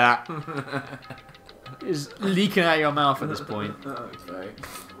heard that. It's leaking out your mouth at this point. Okay.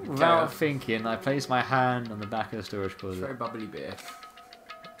 Without thinking, I placed my hand on the back of the storage closet. Very bubbly beer.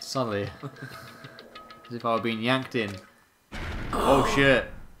 Suddenly. As if I were being yanked in. Oh shit.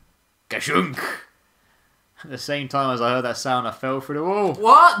 Gashunk! At the same time as I heard that sound, I fell through the wall.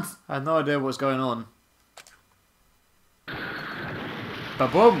 What? I had no idea what was going on.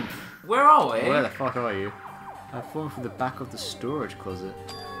 Ba-boom! Where are we? Where the fuck are you? I've fallen through the back of the storage closet.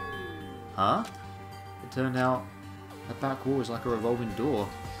 Huh? It turned out the back wall was like a revolving door.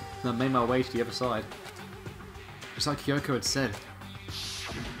 And I made my way to the other side. Just like Kyoko had said.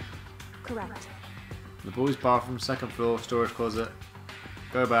 Correct. The boys' bathroom, 2nd floor, storage closet.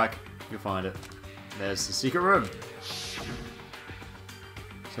 Go back, you'll find it. There's the secret room.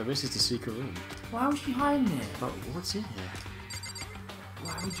 So this is the secret room. Why was she hiding it? But what's in here?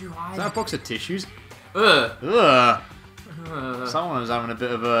 Why would you hide Is that a box of tissues? Ugh. Ugh! Someone was having a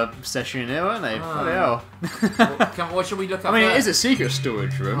bit of a session in there, weren't they? Bloody hell. What should we look up I mean, it first? is a secret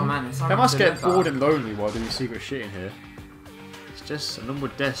storage room. Oh, man, it's They hard must to get look bored up. and lonely while doing secret shit in here. It's just a normal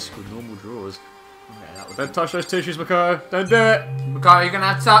desk with normal drawers. Don't touch those tissues, Mako. Don't do it. Okay, you're gonna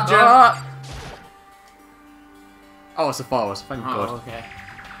have to touch them. Ah! Oh, it's the files. Thank Oh, God. okay.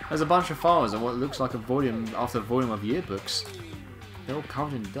 There's a bunch of files and what looks like a volume after a volume of yearbooks. They're all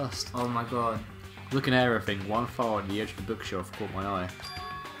covered in dust. Oh my god. Looking at everything, one file at the edge of the bookshelf caught my eye.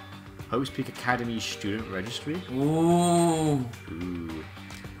 Hope's Peak Academy Student Registry? Ooh. Ooh.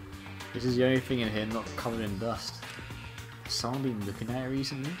 This is the only thing in here not covered in dust. Has someone been looking at it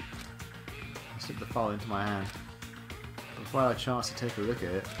recently? I slipped the file into my hand. Before I had a chance to take a look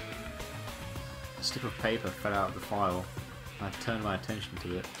at it, a slip of paper fell out of the file, and I turned my attention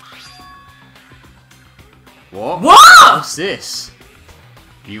to it. What? What? What's this?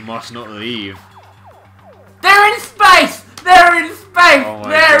 You must not leave. They're in space! They're in space! Oh my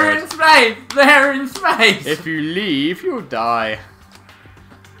They're God. in space! They're in space! If you leave, you'll die.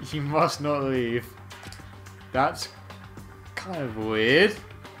 You must not leave. That's kind of weird.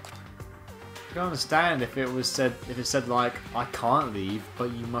 I can understand if it said like, I can't leave,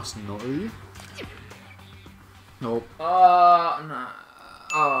 but you must not leave. Nope. No.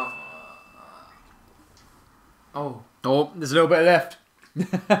 Oh. Oh. Oh, there's a little bit left.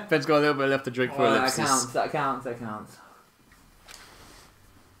 Ben's got a little bit left to drink for ellipsis. That counts.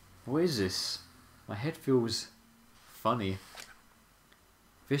 What is this? My head feels funny.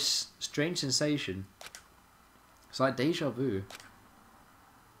 This strange sensation. It's like deja vu.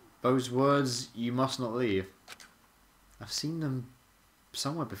 Those words, you must not leave. I've seen them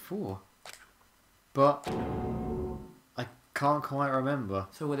somewhere before. But I can't quite remember.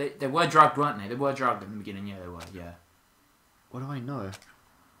 So they were drugged, weren't they? They were drugged in the beginning, yeah, they were, yeah. What do I know?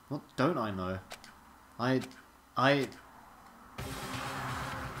 What don't I know? I...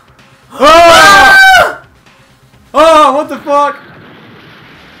 Oh! Oh, what the fuck?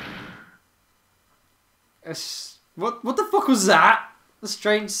 What the fuck was that? A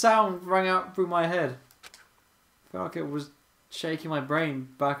strange sound rang out through my head. I felt like it was shaking my brain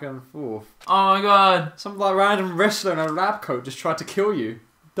back and forth. Oh my god. Some like random wrestler in a lab coat just tried to kill you.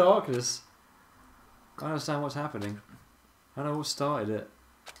 Darkness. I don't understand what's happening. I don't know what started it.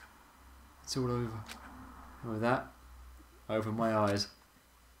 It's all over. And with that, I opened my eyes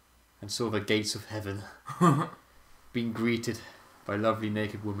and saw the gates of heaven being greeted by a lovely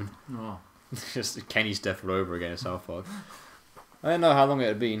naked woman. Oh. Just Kenny's death all over again in South Park. I didn't know how long it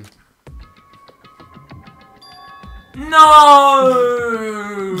had been. No!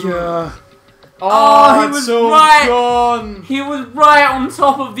 Yeah. Oh, he was all right. gone. He was right on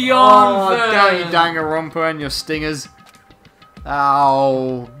top of the Oh, answer. damn you, Danganronpa and your stingers.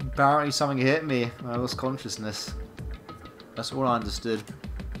 Ow. Apparently something hit me. I lost consciousness. That's all I understood.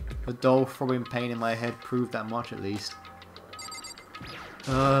 A dull throbbing pain in my head proved that much at least.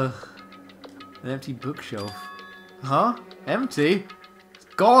 An empty bookshelf. Huh? Empty? It's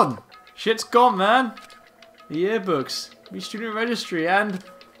gone. Shit's gone, man. The yearbooks, the student registry, and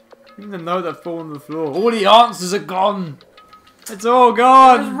even the note that fell on the floor. All the answers are gone. It's all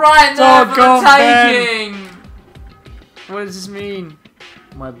gone. It was right there for the taking. What does this mean?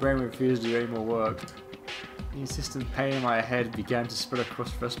 My brain refused to do any more work. The insistent pain in my head began to spread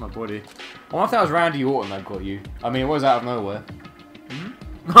across the rest of my body. I wonder if that was Randy Orton that got you. I mean, it was out of nowhere.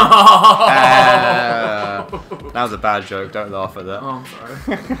 That was a bad joke. Don't laugh at that. Oh, I'm sorry.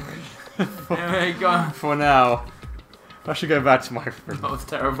 Anyway, go on. For now, I should go back to my room. That was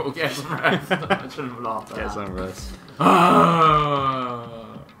terrible. Get some rest. I shouldn't have laughed at Get that. some rest.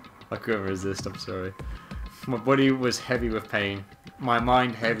 I couldn't resist, I'm sorry. My body was heavy with pain. My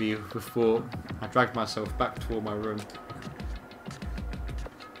mind heavy with thought. I dragged myself back toward my room.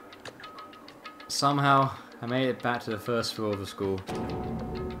 Somehow, I made it back to the first floor of the school.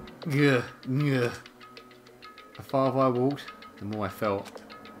 The farther I walked, the more I felt.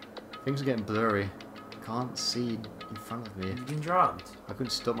 Things are getting blurry. I can't see in front of me. You've been drugged. I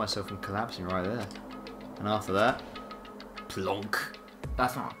couldn't stop myself from collapsing right there. And after that, plonk.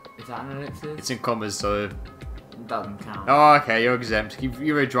 That's not. Is that an ellipsis? It's in commas, so... It doesn't count. Oh, okay, you're exempt. You're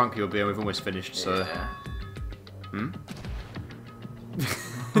very drunk, you'll be, and we've almost finished, so... Yeah. Hmm?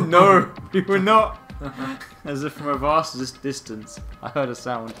 No, we were not. As if from a vast distance, I heard a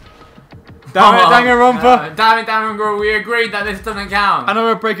sound. Damn it, Danganronpa! Damn it, Danganronpa, we agreed that this doesn't count. I know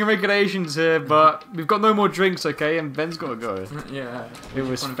we're breaking regulations here, but we've got no more drinks, okay? And Ben's got to go. Yeah. It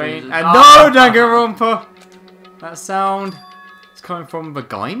was faint. And And no, Danganronpa! That sound is coming from the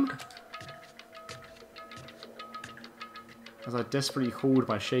game. As I desperately hauled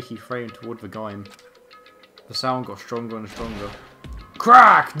my shaky frame toward the game, the sound got stronger and stronger.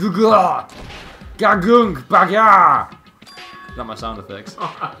 Crack! Gugla! Gagung! Bagya! Is that my sound effects?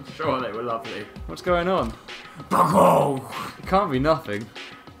 I'm sure they were lovely. What's going on? Buckle! It can't be nothing.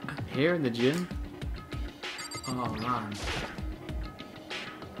 Here in the gym? Oh man.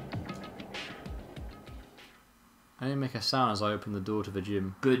 I didn't make a sound as I opened the door to the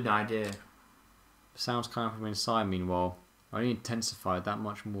gym. Good idea. The sounds coming from inside, meanwhile, only intensified that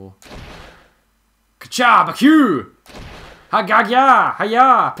much more. Kacha! Bakyu! Hagagya!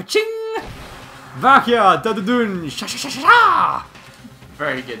 Haya! Paching! Vakya! Dadadun! Sha sha sha sha sha!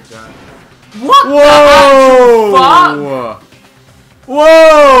 Very good, John. What the Whoa! fuck?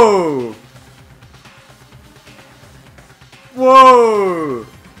 Whoa! Whoa!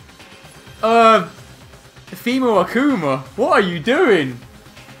 Female Akuma, what are you doing?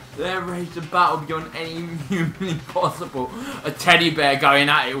 They're ready to battle beyond any humanly possible. A teddy bear going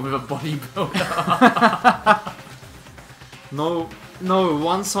at it with a bodybuilder. No,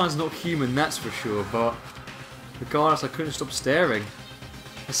 one side's not human, that's for sure, but regardless, I couldn't stop staring.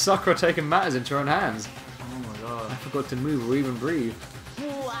 The Sakura taking matters into her own hands. Oh my god. I forgot to move or even breathe.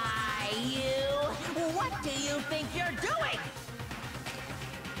 Why, you? What do you think you're doing?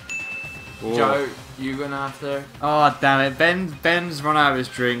 Whoa. Joe, you gonna have to... Oh, damn it. Ben's run out of his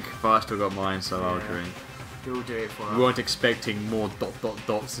drink, but I still got mine, so I'll drink. He'll do it for us. We weren't expecting more ...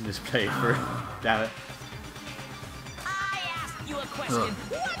 dots in this playthrough. Damn it. I asked you a question.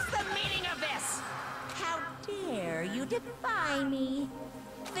 What's the meaning of this? How dare you defy me?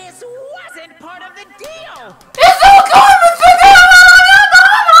 This wasn't part of the deal! It's all garbage for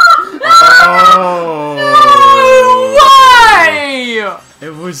Oh! No way!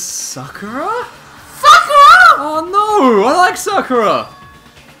 It was Sakura? Sakura! Oh no! I like Sakura!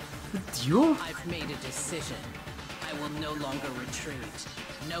 You? I've made a decision. I will no longer retreat.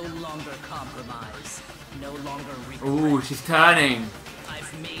 No longer compromise. No longer regret. Ooh, she's turning.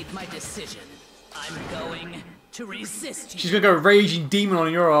 I've made my decision. I'm going to resist you. She's gonna go raging demon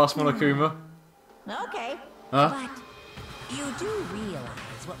on your ass, Monokuma. Okay. Huh? But you do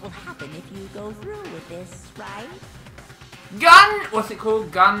realize what will happen if you go through with this, right? Gun! What's it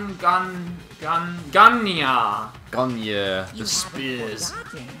called? Gunya. Ganya, You the spears. haven't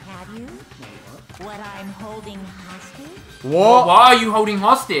forgotten, have you? What I'm holding hostage? What? Why are you holding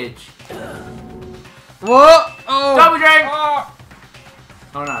hostage? What? Oh! Double drink!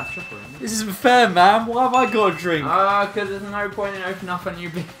 Oh no, it's triple. Isn't it? This isn't fair, man. Why have I got a drink? Because there's no point in opening up a new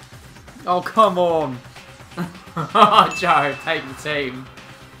bit. Oh, come on. Joe, take the team.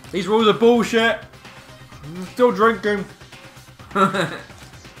 These rules are bullshit. I'm still drinking.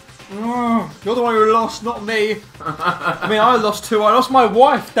 You're the one who lost, not me. I mean, I lost too. I lost my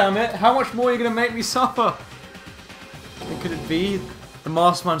wife, damn it. How much more are you going to make me suffer? Could it be the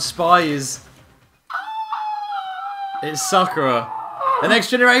mastermind spy is... It's Sakura. The next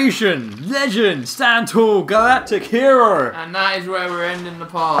generation. Legend. Stand tall. Galactic hero. And that is where we're ending the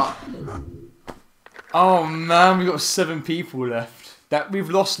part. Oh man, we've got 7 people left. We've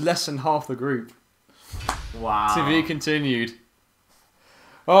lost less than half the group. Wow. To be continued.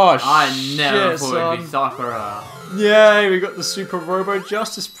 Oh shit, I never thought son. it'd be Sakura. Yay, we got the Super Robo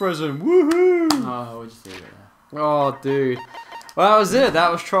Justice present. Woohoo! Oh, we'll just leave it there. Oh, dude. Well, that was it.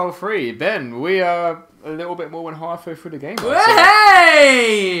 That was Trial 3. Ben, we are a little bit more than halfway through the game.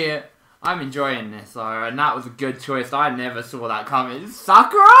 Hey! I'm enjoying this, and that was a good choice. I never saw that coming.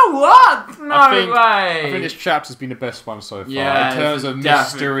 Sakura? What? No way! I think this chapter's been the best one so far. Yeah, in terms of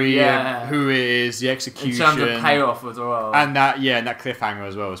mystery, and who it is, the execution. In terms of payoff as well. And that cliffhanger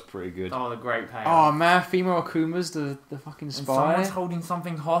as well was pretty good. Oh, the great payoff. Oh man, female Akuma's the fucking spy. And someone's holding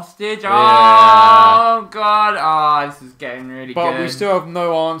something hostage? Yeah. Oh, God. Oh, this is getting really good. But we still have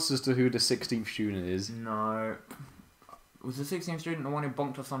no answers to who the 16th student is. No. Was the 16th student the one who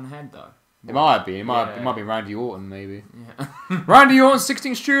bonked us on the head, though? It might be. It might be Randy Orton, maybe. Yeah. Randy Orton,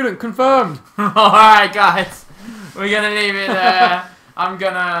 16th student, confirmed. Alright, guys. We're going to leave it there. I'm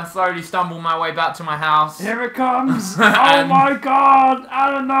going to slowly stumble my way back to my house. Here it comes. Oh my god.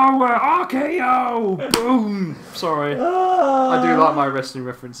 Out of nowhere. RKO. Boom. Sorry. I do like my wrestling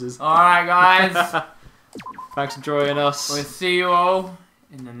references. Alright, guys. Thanks for joining us. We'll see you all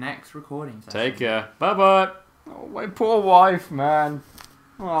in the next recording session. Take care. Bye-bye. Oh, my poor wife, man.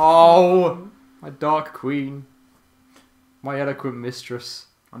 Oh, my dark queen. My eloquent mistress.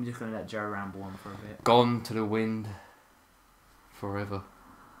 I'm just going to let Joe ramble on for a bit. Gone to the wind. Forever.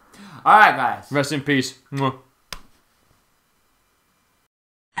 Alright, guys. Rest in peace. Mwah.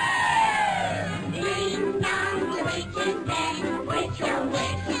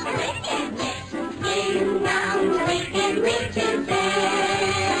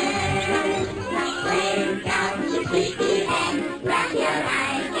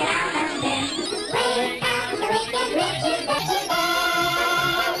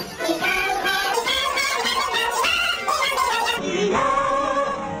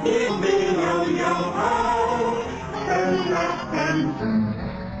 And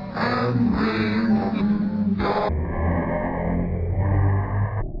we